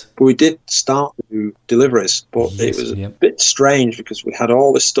again. Yes. But we did start to do deliveries, but it was a bit strange because we had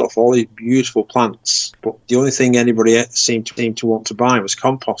all this stuff, all these beautiful plants, but the only thing anybody seemed to want to buy was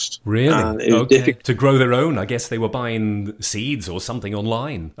compost. Really? And it was difficult to grow their own. I guess they were buying seeds or something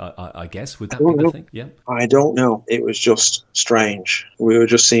online. I guess would that be the thing? Yeah. I don't know. It was just strange. We were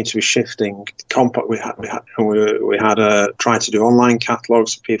just seemed to be shifting. Compost we had tried to do online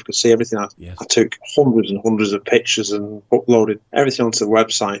catalogues so people could see everything. I took hundreds and hundreds of pictures and uploaded everything onto the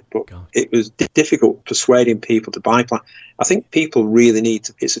website, but it was difficult persuading people to buy plants. I think people really need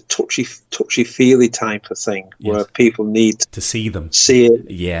to, it's a touchy-feely type of thing where people need to see them. See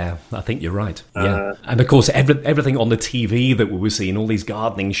it. Yeah, I think you're right. Yeah. And of course, everything on the TV that we were seeing, all these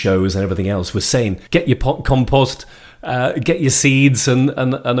gardening shows and everything else, was saying, get your compost, get your seeds and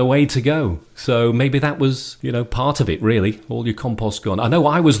away to go. So maybe that was, part of it, really. All your compost gone. I know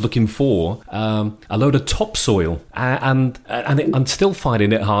I was looking for a load of topsoil, and I'm still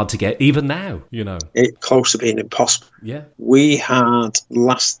finding it hard to get, even now, It's close to being impossible. Yeah. We had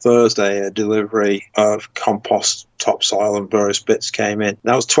last Thursday a delivery of compost, topsoil and various bits came in.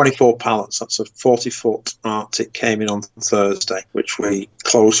 That was 24 pallets. That's a 40-foot Arctic came in on Thursday, which we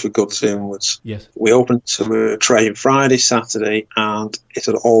closed for goods inwards. Yes. We opened, so we were trading Friday, Saturday, and it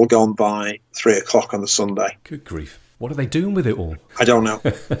had all gone by 3 o'clock on the Sunday. Good grief. What are they doing with it all? I don't know.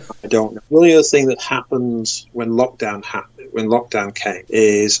 The only other thing that happened when lockdown came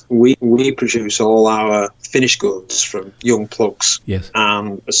is we produce all our finished goods from young plugs. Yes.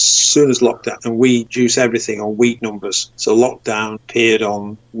 And as soon as lockdown, and we juice everything on week numbers. So lockdown appeared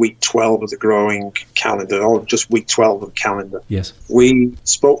on week 12 of the growing calendar, or just week 12 of the calendar. Yes. We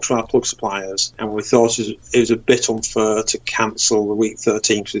spoke to our plug suppliers, and we thought it was a bit unfair to cancel the week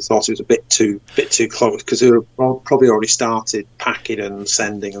 13 because we thought it was a bit too close, because they were probably already started packing and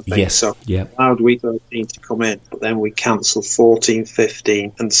sending and things. Yes. So yeah. allowed week 13 to come in, but then we cancelled 14,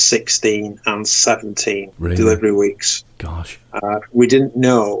 15, and 16 and 17 delivery weeks. Gosh. We didn't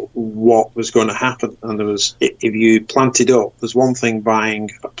know what was going to happen, and there was, if you planted up, there's one thing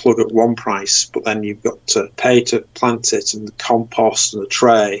buying a plug at one price, but then you've got to pay to plant it, and the compost and the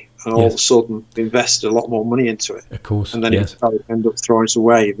tray, and all of a sudden invested a lot more money into it. Of course. And then if you end up throwing it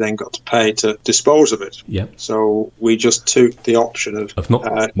away, you've then got to pay to dispose of it. Yeah. So we just took the option of not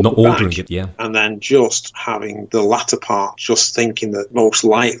ordering it, and then just having the latter part, just thinking that most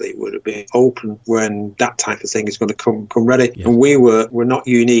likely would have been open when that type of thing is going to come ready. Yeah. And we're not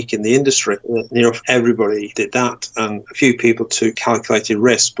unique in the industry. Everybody did that, and a few people took calculated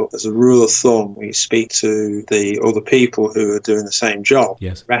risk, but as a rule of thumb, when you speak to the other people who are doing the same job,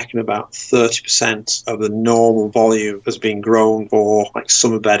 reckon about 30% of the normal volume has been grown for like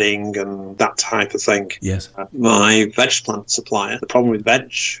summer bedding and that type of thing. Yes. My veg plant supplier, the problem with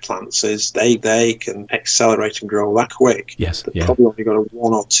veg plants is they can accelerate and grow that quick. Yes. They've probably only got a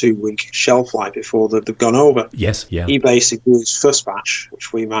 1 or 2 week shelf life before they've gone over. Yes. Yeah. He basically his first batch,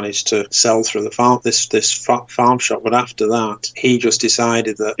 which we managed to sell through the farm, this farm shop, but after that, he just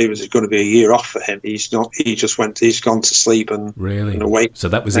decided that it was going to be a year off for him. He's gone to sleep and awake. So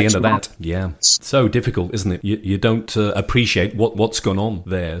that was the end of that. Yeah. So difficult, isn't it? You don't appreciate what's gone on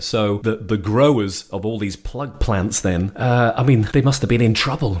there. So the growers of all these plug plants then, they must have been in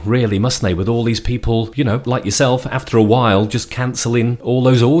trouble, really, mustn't they? With all these people, like yourself, after a while, just cancelling all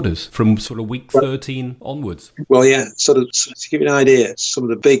those orders from sort of week 13 onwards. Well, yeah. So to give you an idea, some of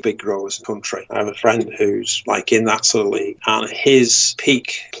the big growers in the country, I have a friend who's like in that sort of league, and his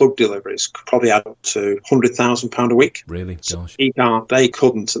peak plug deliveries could probably add up to £100,000 a week. Really? Gosh. So they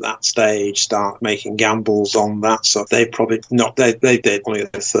couldn't at that stage start making gambles on that, so they probably not. They did only a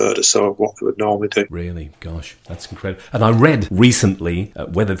third or so of what they would normally do. Really? Gosh, that's incredible. And I read recently,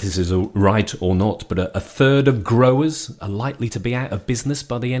 whether this is right or not, but a third of growers are likely to be out of business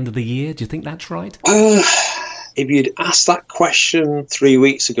by the end of the year. Do you think that's right? If you'd asked that question 3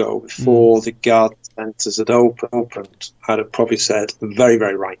 weeks ago, before the garden centres had opened, I'd have probably said very,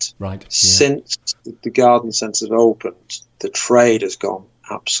 very right. Right. Yeah. Since the garden centres have opened, the trade has gone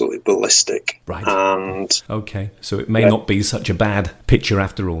absolutely ballistic. Right. And okay, so it may not be such a bad picture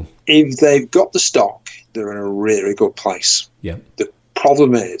after all. If they've got the stock, they're in a really good place. Yeah. The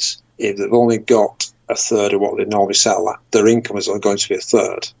problem is, if they've only got a third of what they normally sell at, their income is only going to be a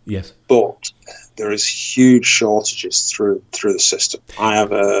third. Yes. But there is huge shortages through the system. I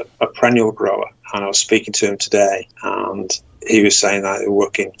have a perennial grower, and I was speaking to him today, and he was saying that they're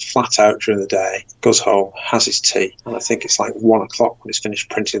working flat out during the day, goes home, has his tea, and I think it's like 1 o'clock when he's finished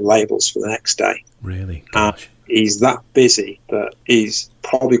printing labels for the next day. Really? Gosh. He's that busy that he's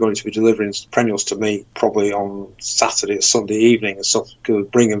probably going to be delivering perennials to me probably on Saturday or Sunday evening and stuff, because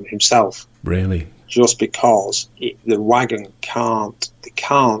bring them himself. Really? Just because the wagon can't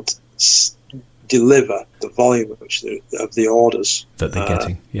deliver the volume of the orders that they're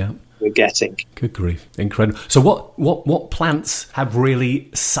getting. Yeah. We're getting. Good grief, incredible. So what plants have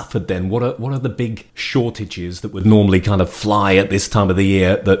really suffered then? What are the big shortages that would normally kind of fly at this time of the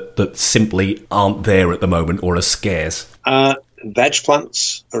year that simply aren't there at the moment or are scarce? Veg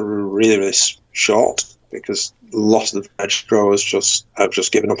plants are really, really short, because a lot of the veg growers have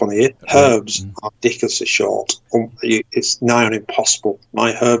just given up on the year. Herbs are ridiculously short. It's nigh on impossible.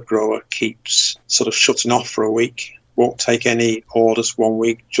 My herb grower keeps sort of shutting off for a week, won't take any orders 1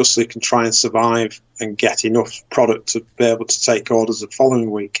 week, just so they can try and survive and get enough product to be able to take orders the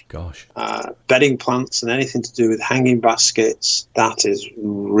following week. Gosh. Bedding plants and anything to do with hanging baskets, that is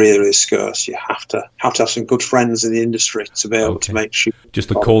really, really scarce. You have to have some good friends in the industry to be able to make sure. Just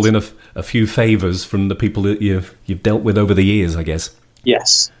to call in a few favours from the people that you've dealt with over the years, I guess.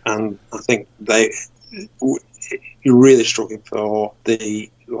 Yes, and I think you're really struggling for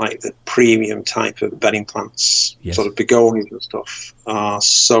the premium type of bedding plants. Yes. Sort of begonias and stuff are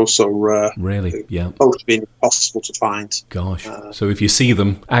so rare. Really? Yeah. Supposed to be impossible to find. Gosh. So if you see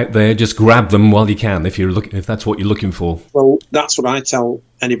them out there, just grab them while you can, if that's what you're looking for. Well, that's what I tell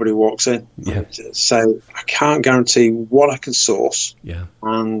anybody who walks in. Yeah. So I can't guarantee what I can source. Yeah.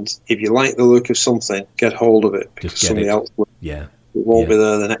 And if you like the look of something, get hold of it, because somebody else will. Yeah. It won't be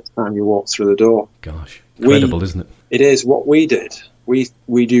there the next time you walk through the door. Gosh. Incredible, isn't it? It is. What we did,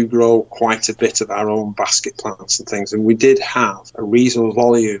 we do grow quite a bit of our own basket plants and things, and we did have a reasonable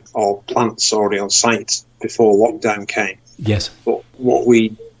volume of plants already on site before lockdown came. Yes. But what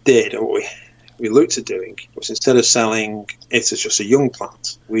we did, or what we looked at doing, was instead of selling it as just a young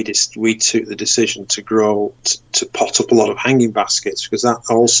plant, we took the decision to grow, to pot up a lot of hanging baskets, because that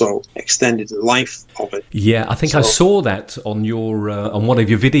also extended the life of it. Yeah, I think I saw that on your on one of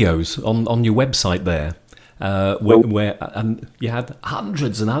your videos on your website there. Where you had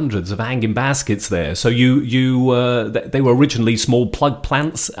hundreds and hundreds of hanging baskets there. So they were originally small plug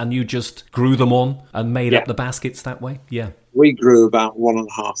plants, and you just grew them on and made up the baskets that way. Yeah, we grew about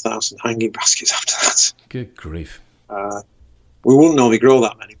 1,500 hanging baskets after that. Good grief! We wouldn't normally grow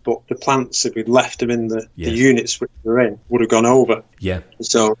that many, but the plants, if we'd left them in the units which they're in, would have gone over. Yeah.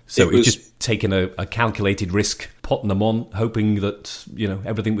 So it was just taking a calculated risk, potting them on, hoping that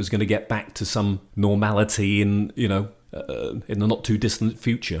everything was going to get back to some normality in the not too distant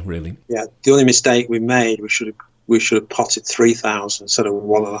future, really. Yeah. The only mistake we made, we should have potted 3,000 instead of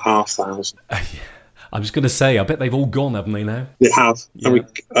 1,500. I was going to say, I bet they've all gone, haven't they now? They have. Yeah.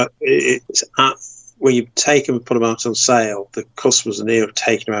 And when you take them and put them out on sale, the customers are near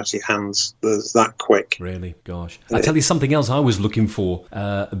taking them out of your hands. They're that quick. Really? Gosh. I tell you something else I was looking for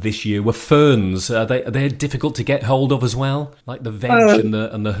this year were ferns. They're difficult to get hold of as well, like the veg and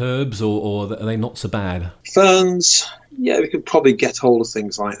the herbs, or are they not so bad? Ferns, yeah, we could probably get hold of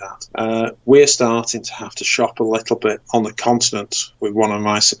things like that. We're starting to have to shop a little bit on the continent with one of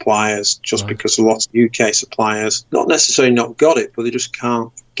my suppliers, just because a lot of UK suppliers, not necessarily not got it, but they just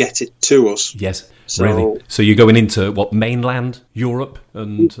can't get it to us. Yes. Really? So you're going into mainland Europe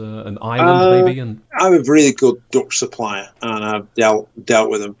and Ireland maybe? And I'm a really good Dutch supplier, and I've dealt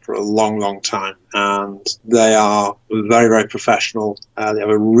with them for a long, long time. And they are very, very professional. They have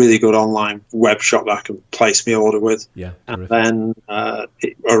a really good online web shop that I can place my order with. Yeah. And then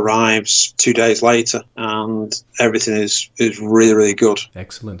it arrives 2 days later, and everything is really, really good.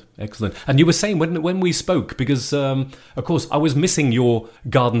 Excellent. And you were saying when we spoke, because of course I was missing your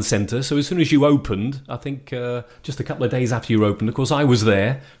garden centre. So as soon as you opened, I think just a couple of days after you opened, of course I was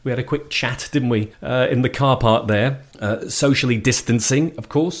there. We had a quick chat, didn't we, in the car park there, socially distancing, of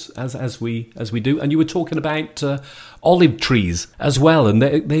course, as we do. And you were talking about olive trees as well, and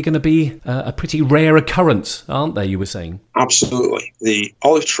they're going to be a pretty rare occurrence, aren't they? You were saying. Absolutely, the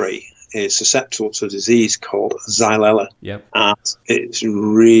olive tree is susceptible to a disease called Xylella. Yep. And it's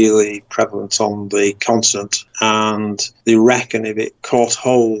really prevalent on the continent. And they reckon if it caught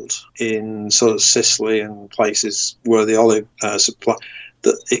hold in sort of Sicily and places where the olive supply,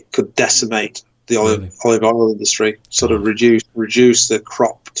 that it could decimate the olive oil industry, sort of reduce the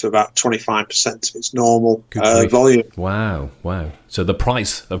crop to about 25% of its normal volume. Wow. So the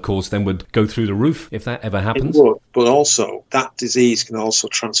price, of course, then would go through the roof if that ever happens. It would, but also that disease can also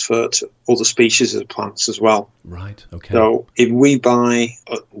transfer to other species of plants as well. Right, okay. So if we buy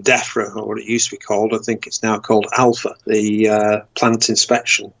DEFRA, or what it used to be called, I think it's now called Alpha, the plant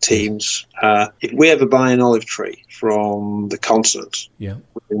inspection teams, if we ever buy an olive tree from the continent,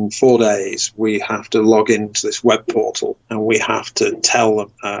 within 4 days, we have to log into this web portal, and we have to tell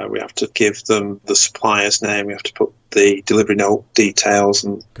them, we have to give them the supplier's name, we have to put the delivery note details,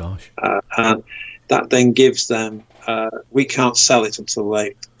 and that then gives them, we can't sell it until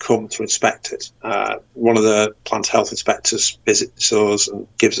they come to inspect it. One of the plant health inspectors visits us and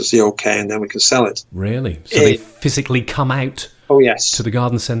gives us the okay, and then we can sell it. Really? So they physically come out to the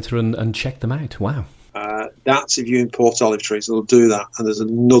garden centre and check them out? Wow. That's if you import olive trees, they'll do that. And there's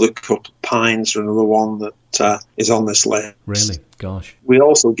another couple, pines are another one that is on this list. Really? Gosh. We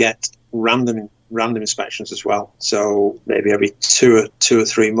also get random inspections as well. So maybe every two or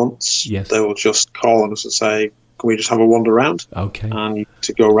 3 months, they will just call on us and say, can we just have a wander around? Okay. And you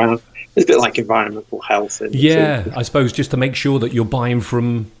to go around. It's a bit like environmental health. I suppose just to make sure that you're buying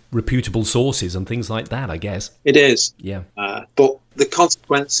from reputable sources and things like that, I guess. It is. Yeah. But the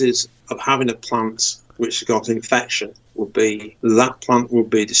consequences of having a plant which has got an infection would be that plant would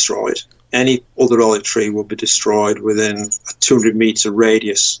be destroyed. Any other olive tree would be destroyed within a 200-metre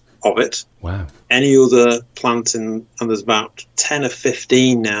radius of it. Wow. Any other plant, and there's about 10 or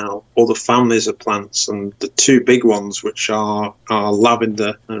 15 now, other families of plants, and the two big ones, which are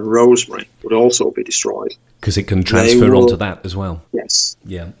lavender and rosemary, would also be destroyed. Because it can transfer onto that as well. Yes.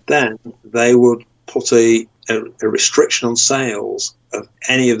 Yeah. Then they would put a restriction on sales of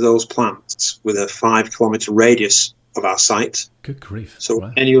any of those plants with a 5-kilometre radius of our site. Good grief. So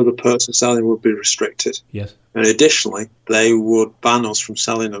any other person selling would be restricted. Yes. And additionally, they would ban us from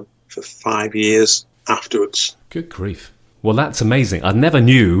selling them for 5 years afterwards. Good grief. Well, that's amazing. I never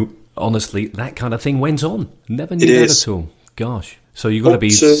knew, honestly, that kind of thing went on. Never knew that at all. Gosh. So you've got to be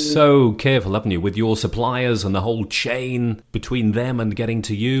so careful, haven't you, with your suppliers and the whole chain between them and getting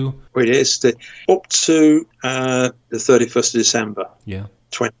to you? It is. Up to the 31st of December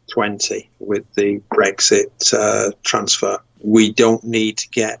 2020, with the Brexit transfer, we don't need to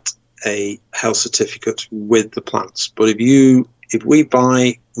get a health certificate with the plants. But if we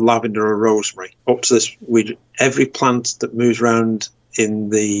buy lavender or rosemary, up to this, every plant that moves around in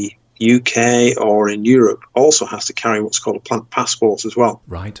the UK or in Europe also has to carry what's called a plant passport as well.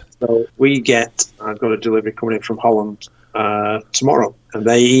 Right. So I've got a delivery coming in from Holland tomorrow, and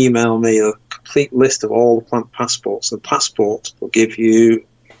they email me a complete list of all the plant passports. The passport will give you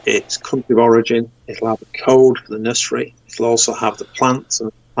its country of origin, it'll have a code for the nursery, it'll also have the plant and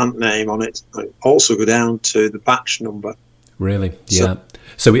the plant name on it, and it'll also go down to the batch number. Really? Yeah.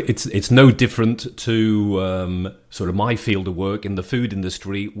 So it's no different to sort of my field of work in the food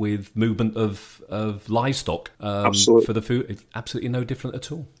industry with movement of livestock for the food. It's absolutely no different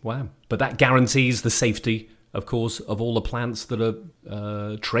at all. Wow. But that guarantees the safety, of course, of all the plants that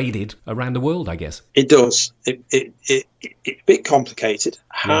are traded around the world, I guess. It does. It's a bit complicated.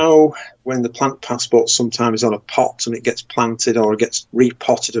 When the plant passport sometimes is on a pot and it gets planted or it gets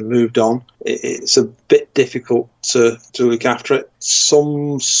repotted and moved on, it's a bit difficult to look after it.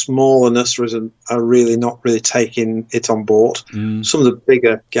 Some smaller nurseries are really not really taking it on board. Some of the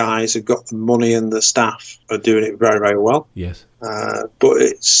bigger guys have got the money and the staff are doing it very, very well. Yes. But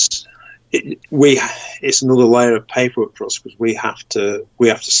it's another layer of paperwork for us, because we have to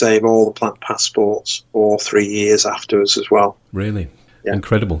save all the plant passports for 3 years afterwards as well. Really? Yeah.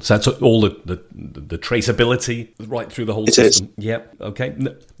 Incredible. So that's all the traceability right through the whole system. Is. Yep. Okay.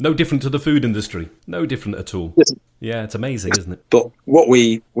 No different to the food industry. No different at all. Yeah, it's amazing, isn't it? But when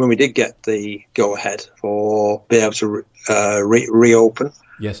we did get the go ahead for being able to reopen,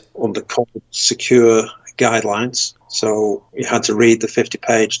 yes, under COVID secure guidelines. So you had to read the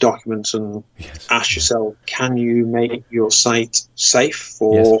 50-page document and ask yourself, can you make your site safe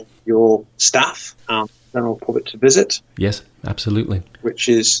for your staff and general public to visit? Yes, absolutely. Which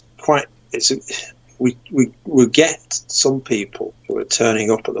is we get some people who are turning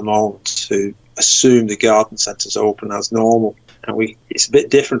up at the moment to assume the garden centre's open as normal. And it's a bit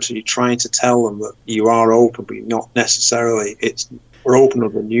different. You're trying to tell them that you are open, but you're not necessarily. We're open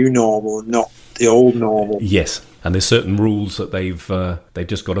under the new normal and not the old normal. Yes, and there's certain rules that they've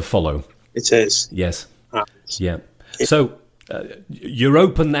just got to follow. It is. Yes. Yeah. So you're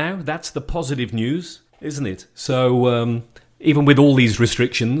open now. That's the positive news, isn't it? So even with all these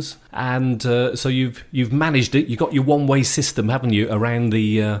restrictions, and so you've managed it. You've got your one-way system, haven't you, around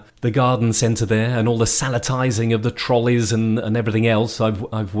the garden centre there, and all the sanitising of the trolleys and everything else.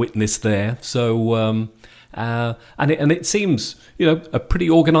 I've witnessed there. So. And it seems, a pretty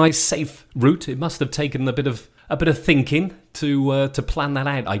organised, safe route. It must have taken a bit of thinking to plan that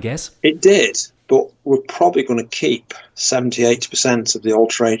out, I guess. It did, but we're probably going to keep 70-80% of the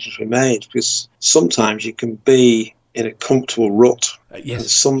alterations we made, because sometimes you can be in a comfortable rut.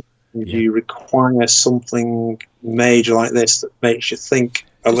 Yes. And you require something major like this that makes you think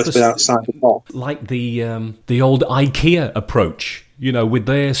a little bit outside the box. Like the old IKEA approach. With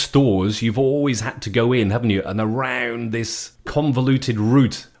their stores, you've always had to go in, haven't you? And around this convoluted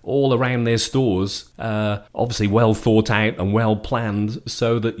route all around their stores, obviously well thought out and well planned,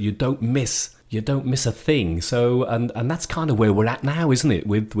 so that you don't miss a thing. So, and that's kind of where we're at now, isn't it?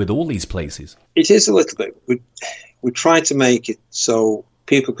 With all these places. It is a little bit. We tried to make it so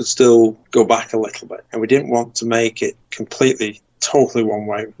people could still go back a little bit, and we didn't want to make it totally one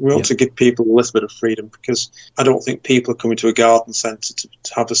way. We want to give people a little bit of freedom, because I don't think people are coming to a garden centre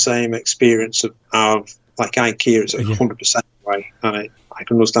to have the same experience of like IKEA is 100% way. And I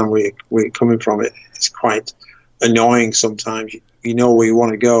can understand where you're coming from. It's quite annoying sometimes. You know where you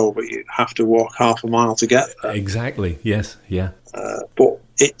want to go, but you have to walk half a mile to get there. Exactly. Yes. Yeah. But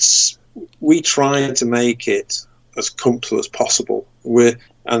we try to make it as comfortable as possible.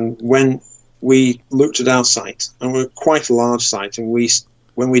 When we looked at our site, and we're quite a large site, and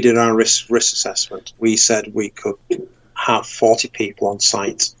when we did our risk assessment, we said we could have 40 people on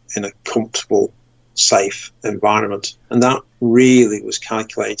site in a comfortable, safe environment. And that really was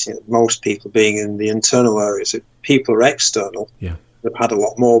calculating that most people being in the internal areas. If people are external, they've had a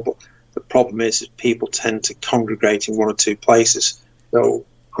lot more, but the problem is that people tend to congregate in one or two places. So,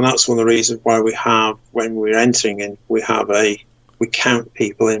 and that's one of the reasons why when we're entering in, we count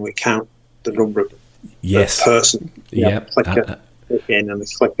people in, we count the number of person. Clicker in and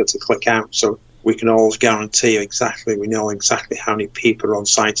the clicker to click out, so we can always guarantee we know exactly how many people are on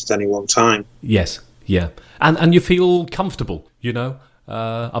site at any one time. Yes, yeah, and you feel comfortable.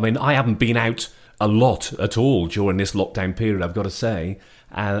 I mean, I haven't been out a lot at all during this lockdown period, I've got to say.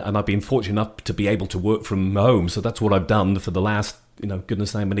 And I've been fortunate enough to be able to work from home. So that's what I've done for the last,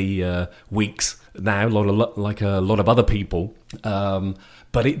 goodness how many weeks now, like a lot of other people.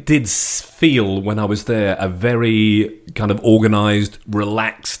 But it did feel, when I was there, a very kind of organised,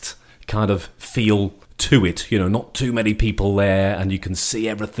 relaxed kind of feel to it. Not too many people there, and you can see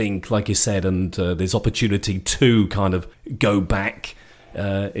everything, like you said, and there's opportunity to kind of go back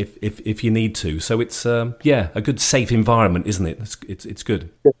if you need to. So it's a good safe environment, isn't it? It's good.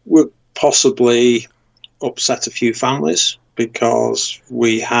 We'll possibly upset a few families because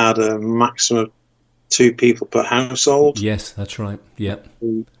we had a maximum of 2 people per household. Yes, that's right. Yeah.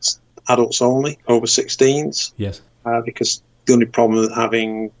 Adults only, over 16s. Yes. Because the only problem with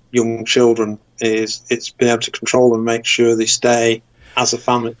having young children is it's being able to control them, make sure they stay as a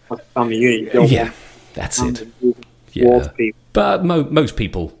family unit. That's it. Yeah. But most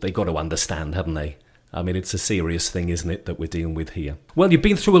people, they've got to understand, haven't they? I mean, it's a serious thing, isn't it, that we're dealing with here? Well, you've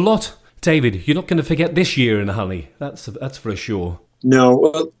been through a lot, David. You're not going to forget this year in Honey. That's for sure. No,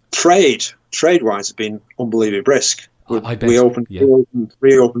 well, trade-wise, has been unbelievably brisk. I bet. We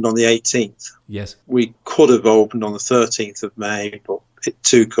reopened on the 18th. Yes. We could have opened on the 13th of May, but it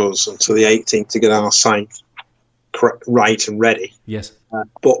took us until the 18th to get our site right and ready. Yes.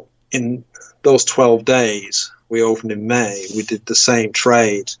 But in those 12 days we opened in May, we did the same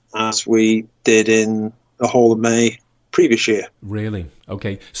trade as we did in the whole of May previous year. Really?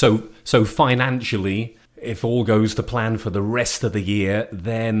 Okay. So financially, if all goes to plan for the rest of the year,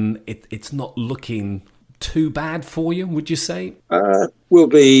 then it's not looking too bad for you, would you say? We'll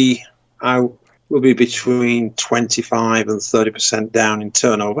be between 25 and 30% down in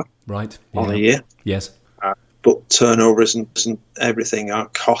turnover. Right. On the year. Yes. But turnover isn't everything. Our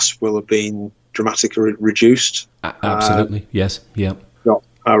costs will have been dramatically reduced. Absolutely. Yes. Yeah. Got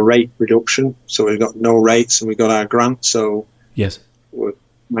our rate reduction, so we've got no rates, and we got our grant. So yes, we're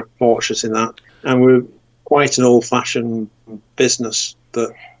fortunate in that, and we're quite an old-fashioned business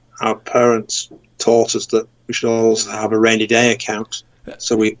that our parents taught us that we should always have a rainy day account.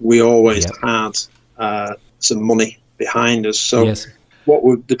 So we always had some money behind us. So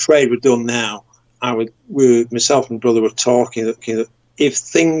the trade we've done now, myself and brother were talking that if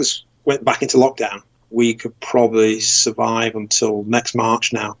things went back into lockdown, we could probably survive until next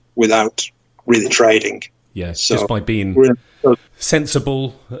March now without really trading. Yeah, so just by being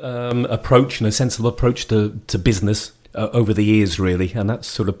sensible approach and a sensible approach to business over the years, really, and that's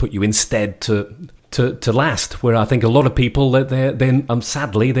sort of put you instead to last. Where I think a lot of people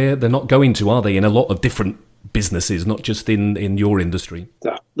sadly they're not going to, are they? In a lot of different businesses, not just in your industry.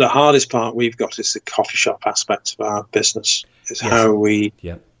 The hardest part we've got is the coffee shop aspect of our business. Is how we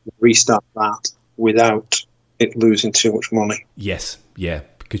restart that without it losing too much money. Yes, yeah,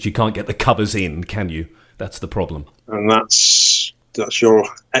 because you can't get the covers in, can you? That's the problem. And that's your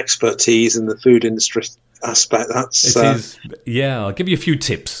expertise in the food industry aspect. It is. Yeah, I'll give you a few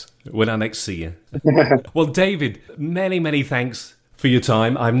tips when I next see you. Well, David, many, many thanks for your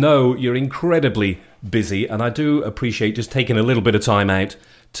time. I know you're incredibly busy, and I do appreciate just taking a little bit of time out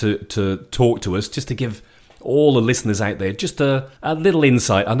to talk to us, just to give all the listeners out there just a little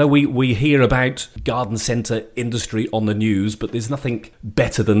insight. I know we hear about garden centre industry on the news, but there's nothing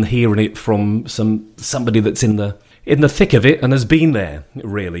better than hearing it from somebody that's in the thick of it and has been there,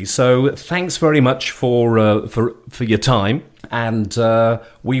 really. So thanks very much for your time, and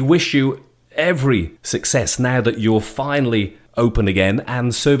we wish you every success now that you're finally open again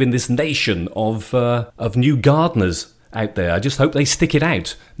and serving this nation of new gardeners out there. I just hope they stick it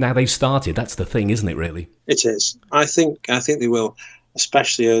out now they've started. That's the thing, isn't it, really? It is. I think they will,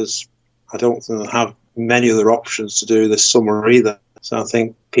 especially as I don't think they'll have many other options to do this summer either. So I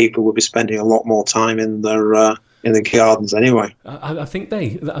think people will be spending a lot more time in the gardens anyway. I think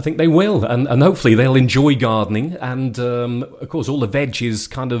they will, and hopefully they'll enjoy gardening. And of course, all the veg is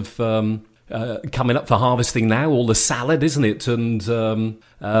kind of coming up for harvesting now. All the salad, isn't it? And all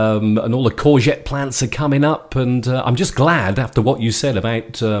the courgette plants are coming up. And I'm just glad, after what you said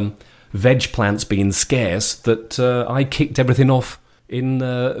about veg plants being scarce, that I kicked everything off in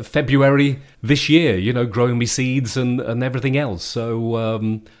February this year. Growing me seeds and everything else. So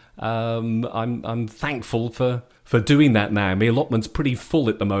I'm thankful for doing that now. My allotment's pretty full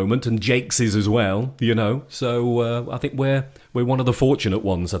at the moment, and Jake's is as well, So I think we're one of the fortunate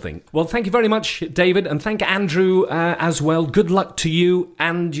ones, I think. Well, thank you very much, David, and thank Andrew as well. Good luck to you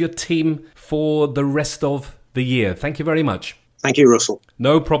and your team for the rest of the year. Thank you very much. Thank you, Russell.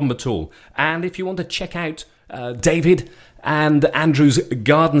 No problem at all. And if you want to check out David and Andrew's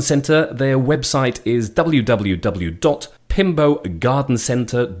Garden Centre, their website is www.pkgarden.co.uk.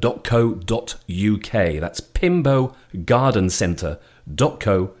 pimbogardencentre.co.uk. That's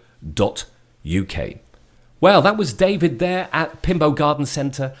pimbogardencentre.co.uk. Well, that was David there at Pimbo Garden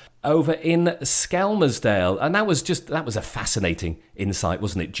Centre over in Skelmersdale. And that was a fascinating insight,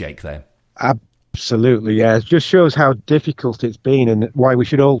 wasn't it, Jake, there? Absolutely, yeah. It just shows how difficult it's been and why we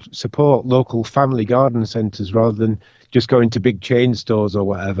should all support local family garden centres rather than just going to big chain stores or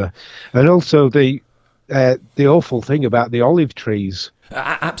whatever. And also the awful thing about the olive trees.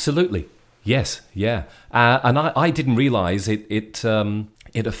 Absolutely. Yes, yeah. And I didn't realise it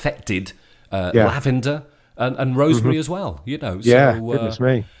affected lavender and rosemary as well, you know. Yeah, goodness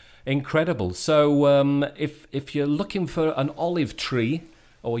me. Incredible. So if you're looking for an olive tree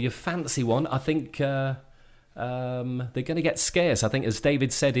or you fancy one, I think they're going to get scarce, I think, as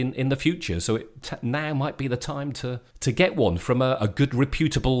David said, in the future. So now might be the time to get one from a good,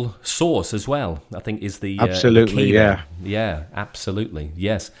 reputable source as well, I think is the absolutely, the key yeah. there. Yeah, absolutely,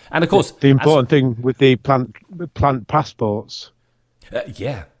 yes. And of course... The important thing with the plant passports.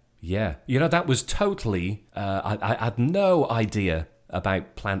 Yeah. You know, that was totally... I had no idea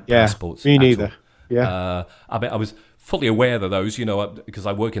about plant passports. Me neither. Yeah. I mean, I was fully aware of those, you know, because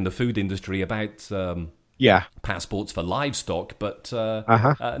I work in the food industry, about passports for livestock, but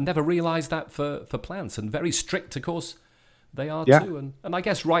never realised that for plants. And very strict, of course, they are too. And I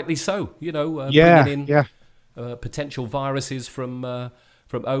guess rightly so, you know, bringing in potential viruses from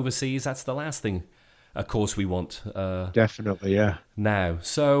overseas. That's the last thing, of course, we want. Definitely, yeah. Now,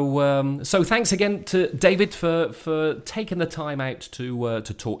 so thanks again to David for taking the time out to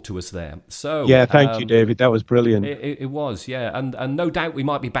talk to us there. So thank you, David. That was brilliant. It was, yeah, and no doubt we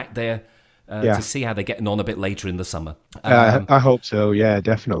might be back there to see how they're getting on a bit later in the summer. I hope so. Yeah,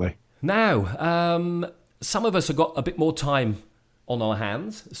 definitely. Now, some of us have got a bit more time on our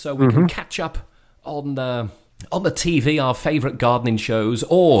hands, so we can catch up on the TV, our favourite gardening shows,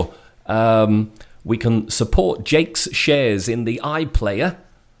 or we can support Jake's shares in the iPlayer.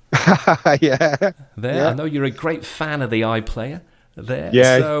 There, I know you're a great fan of the iPlayer. There,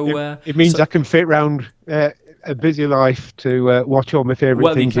 yeah. So it means I can fit round a busy life to watch all my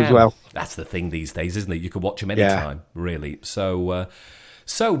favourite things as well. That's the thing these days, isn't it? You can watch them anytime, really. So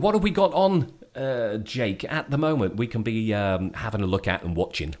what have we got on, Jake, at the moment? We can be having a look at and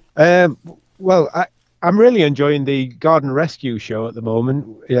watching. Well, I'm really enjoying the Garden Rescue show at the moment.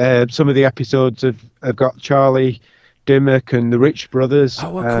 Some of the episodes have got Charlie Dimmock and the Rich Brothers.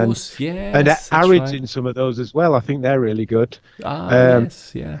 Oh, of course, yes. And Arid's in some of those as well. I think they're really good.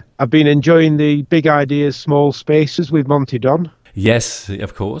 Yes, yeah. I've been enjoying the Big Ideas, Small Spaces with Monty Don. Yes,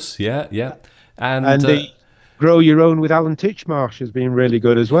 of course, yeah. And the Grow Your Own with Alan Titchmarsh has been really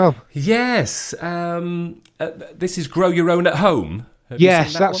good as well. Yes. This is Grow Your Own at Home.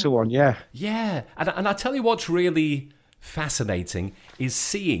 Yes, that's the one, yeah. Yeah, and I tell you what's really fascinating is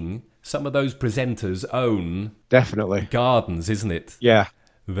seeing some of those presenters own definitely gardens, isn't it? Yeah.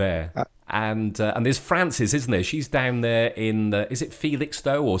 There. And there's Frances, isn't there? She's down there in, is it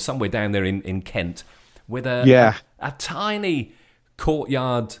Felixstowe or somewhere down there in Kent, with a tiny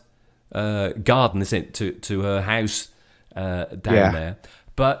courtyard garden, isn't it, to her house down there.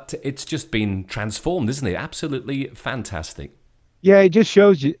 But it's just been transformed, isn't it? Absolutely fantastic. Yeah, it just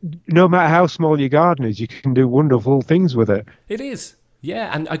shows you, no matter how small your garden is, you can do wonderful things with it. It is. Yeah,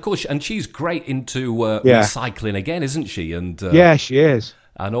 and of course, and she's great into recycling again, isn't she? And yeah, she is.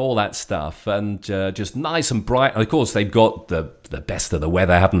 And all that stuff, and just nice and bright. And of course, they've got the best of the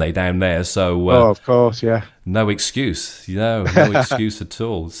weather, haven't they, down there? So of course, yeah. No excuse, no excuse at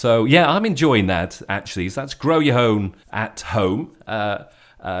all. So yeah, I'm enjoying that actually. So that's Grow Your Own at Home.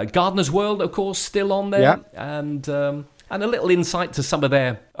 Gardener's World, of course, still on there, and a little insight to some of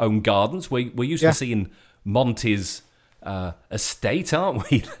their own gardens. We're used to seeing Monty's estate,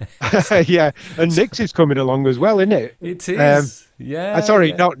 aren't we? Yeah, and Nick's is coming along as well, isn't it? It is.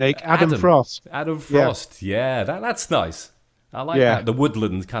 Not Nick. Adam Frost. Adam Frost. Yeah, that's nice. I like that. The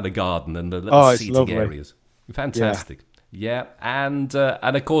woodland kind of garden and the little seating areas. Fantastic. Yeah, and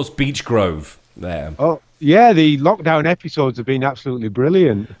of course Beech Grove there. Oh yeah, the lockdown episodes have been absolutely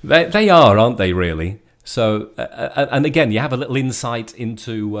brilliant. They are, aren't they? Really. So, and again, you have a little insight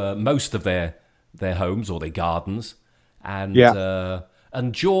into most of their homes or their gardens, and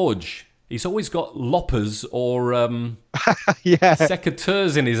George, he's always got loppers or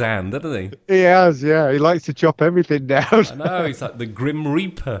secateurs in his hand, doesn't he? He has, yeah. He likes to chop everything down. I know, he's like the Grim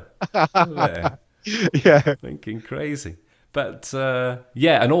Reaper. Yeah, thinking crazy. But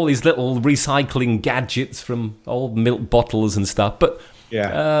and all these little recycling gadgets from old milk bottles and stuff. But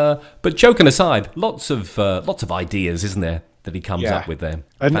but joking aside, lots of ideas, isn't there, that he comes up with there.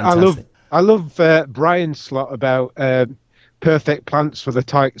 And fantastic. I love Brian's slot about perfect plants for the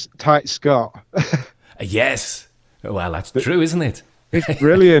tight Scot. Yes. Well, that's true, isn't it? It's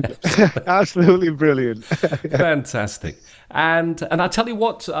brilliant. Absolutely brilliant. Fantastic. And I tell you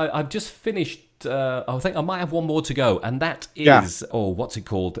what, I've just finished. I think I might have one more to go, and that is, what's it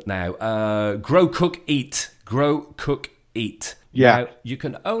called now? Grow, Cook, Eat. Grow, Cook, Eat. Yeah. Now, you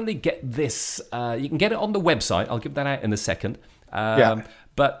can only get this. You can get it on the website. I'll give that out in a second.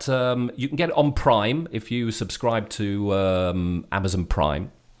 But you can get it on Prime if you subscribe to Amazon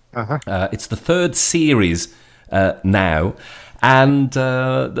Prime. It's the third series now. And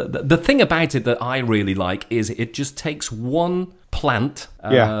the thing about it that I really like is it just takes one plant,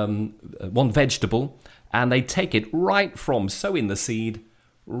 one vegetable, and they take it right from sowing the seed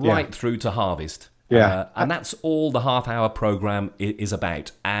right through to harvest. And that's all the half-hour program is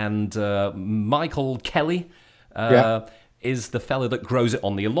about. And Michael Kelly is the fellow that grows it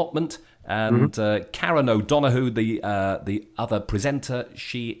on the allotment. And Karen O'Donoghue, the other presenter,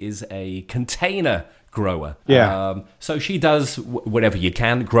 she is a container grower. So she does whatever you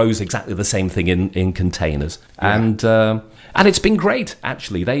can, grows exactly the same thing in containers. And it's been great,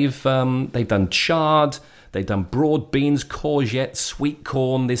 actually. They've done chard, they've done broad beans, courgettes, sweet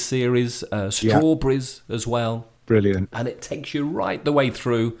corn this series, strawberries as well. Brilliant. And it takes you right the way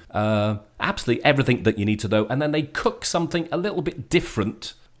through absolutely everything that you need to know. And then they cook something a little bit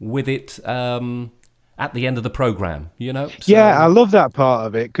different with it at the end of the program, you know? So, I love that part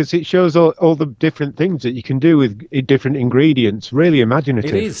of it because it shows all the different things that you can do with different ingredients. Really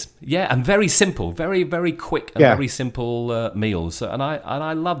imaginative. It is, and very simple, very, very quick and very simple meals. And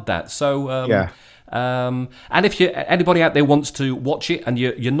I love that. So, and if anybody out there wants to watch it and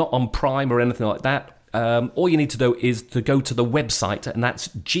you're not on Prime or anything like that, all you need to do is to go to the website, and that's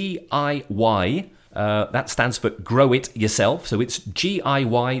GIY. That stands for Grow It Yourself. So it's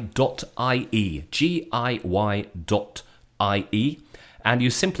GIY.ie. GIY.ie. And you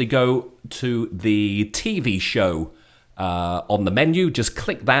simply go to the TV show on the menu. Just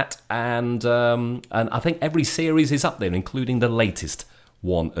click that, and I think every series is up there, including the latest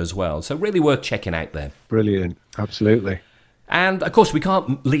one as well. So really worth checking out there. Brilliant. Absolutely. And, of course, we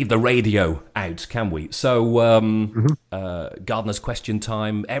can't leave the radio out, can we? So Gardener's Question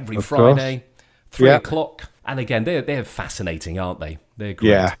Time every Friday. 3 o'clock. And again, they're fascinating, aren't they? They're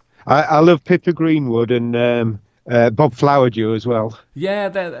great. Yeah. I love Pippa Greenwood and Bob Flowerdew as well. Yeah,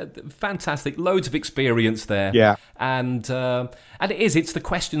 they're fantastic. Loads of experience there. Yeah. And it's the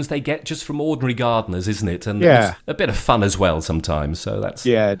questions they get just from ordinary gardeners, isn't it? And it's a bit of fun as well sometimes. So that's...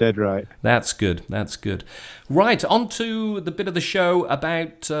 Yeah, dead right. That's good. That's good. Right, on to the bit of the show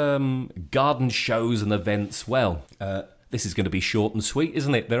about garden shows and events. Well... this is going to be short and sweet,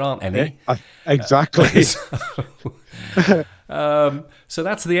 isn't it? There aren't any. Exactly. So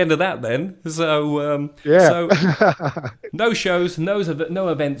that's the end of that then. So no shows, no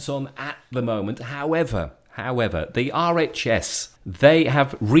events on at the moment. However, the RHS, they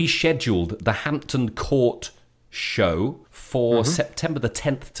have rescheduled the Hampton Court show for September the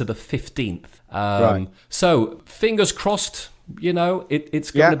 10th to the 15th. So fingers crossed. You know,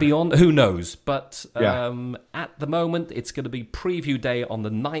 it's going to be on. Who knows? But at the moment, it's going to be preview day on the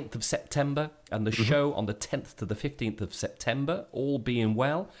 9th of September and the show on the 10th to the 15th of September, all being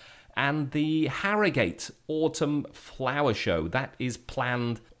well. And the Harrogate Autumn Flower Show, that is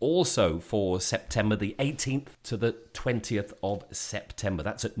planned also for September the 18th to the 20th of September.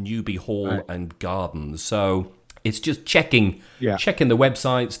 That's at Newby Hall and Gardens. So... it's just checking the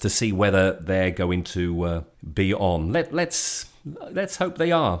websites to see whether they're going to be on. Let's hope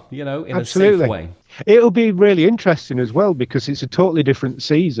they are, you know, in a safe way. It'll be really interesting as well because it's a totally different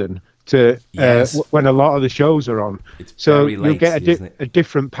season to when a lot of the shows are on. So you'll get a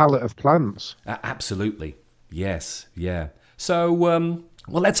different palette of plants. Absolutely. Yes. Yeah. So, well,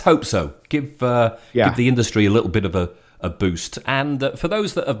 let's hope so. Give the industry a little bit of a boost. And for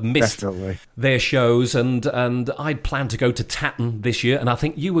those that have missed their shows, and I'd planned to go to Tatton this year, and I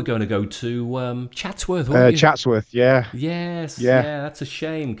think you were going to go to Chatsworth, weren't you? Chatsworth, yeah. Yes, yeah, that's a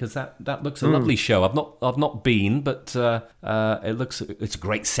shame because that looks a lovely show. I've not been, but it's a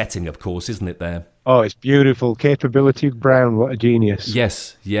great setting, of course, isn't it there? Oh, it's beautiful. Capability Brown, what a genius.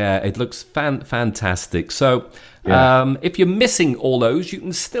 Yes, yeah, it looks fantastic. So if you're missing all those, you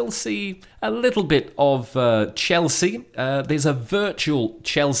can still see a little bit of Chelsea. There's a virtual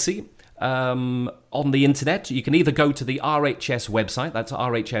Chelsea on the internet. You can either go to the RHS website, that's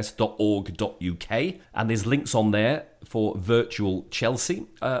rhs.org.uk, and there's links on there for virtual Chelsea,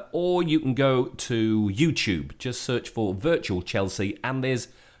 or you can go to YouTube, just search for virtual Chelsea, and there's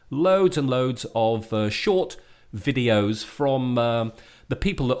loads and loads of short videos from the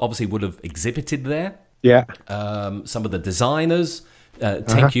people that obviously would have exhibited there. Yeah. Some of the designers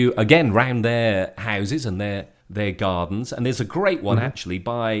take you again round their houses and their gardens, and there's a great one actually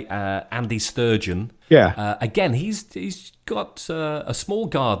by Andy Sturgeon. Yeah. Again, he's got a small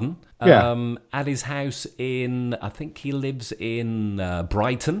garden at his house I think he lives in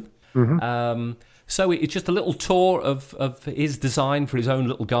Brighton. So it's just a little tour of his design for his own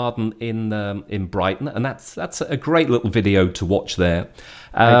little garden in Brighton, and that's a great little video to watch there.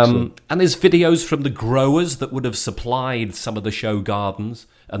 And there's videos from the growers that would have supplied some of the show gardens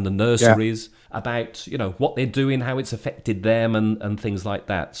and the nurseries about what they're doing, how it's affected them, and things like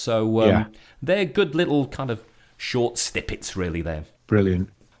that. So they're good little kind of short snippets, really. There. Brilliant.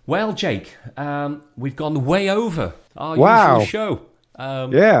 Well, Jake, we've gone way over our usual show.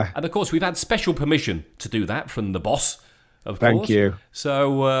 And of course, we've had special permission to do that from the boss, of course. Thank you.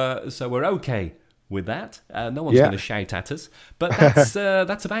 So we're okay with that. No one's going to shout at us. But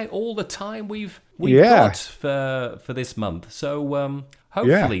that's about all the time we've got for this month. So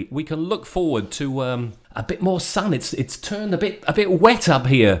hopefully we can look forward to a bit more sun. It's turned a bit wet up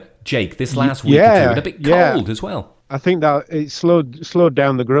here, Jake, this last week or two, and a bit cold as well. I think that it slowed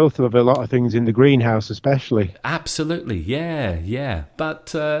down the growth of a lot of things in the greenhouse, especially. Absolutely, yeah.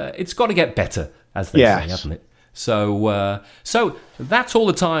 But it's got to get better, as they say, hasn't it? So that's all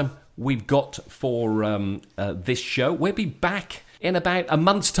the time we've got for this show. We'll be back in about a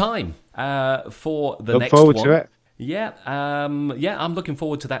month's time for the next one. Look forward to it. Yeah, I'm looking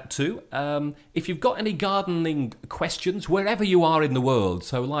forward to that too. If you've got any gardening questions, wherever you are in the world,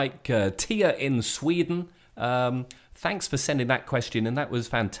 so like Tia in Sweden. Thanks for sending that question, and that was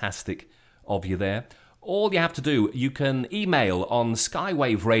fantastic of you there. All you have to do, you can email on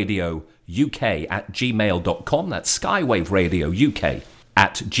skywaveradiouk@gmail.com. That's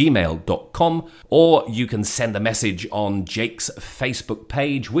skywaveradiouk@gmail.com. Or you can send a message on Jake's Facebook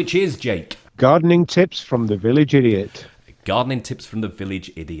page, which is, Jake? Gardening Tips from the Village Idiot. Gardening Tips from the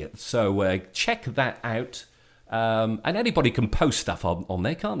Village Idiot. So check that out. And anybody can post stuff on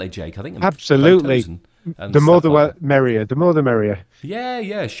there, can't they, Jake? I think absolutely. And the more the merrier. The more the merrier.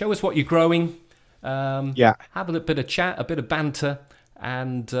 Yeah. Show us what you're growing. Have a bit of chat, a bit of banter,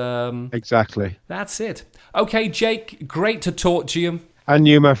 and exactly. That's it. Okay, Jake. Great to talk to you. And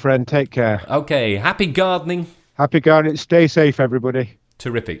you, my friend. Take care. Okay. Happy gardening. Happy gardening. Stay safe, everybody.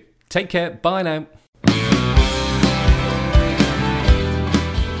 Terrific. Take care. Bye now.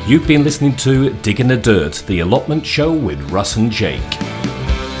 You've been listening to Digging the Dirt, the allotment show with Russ and Jake.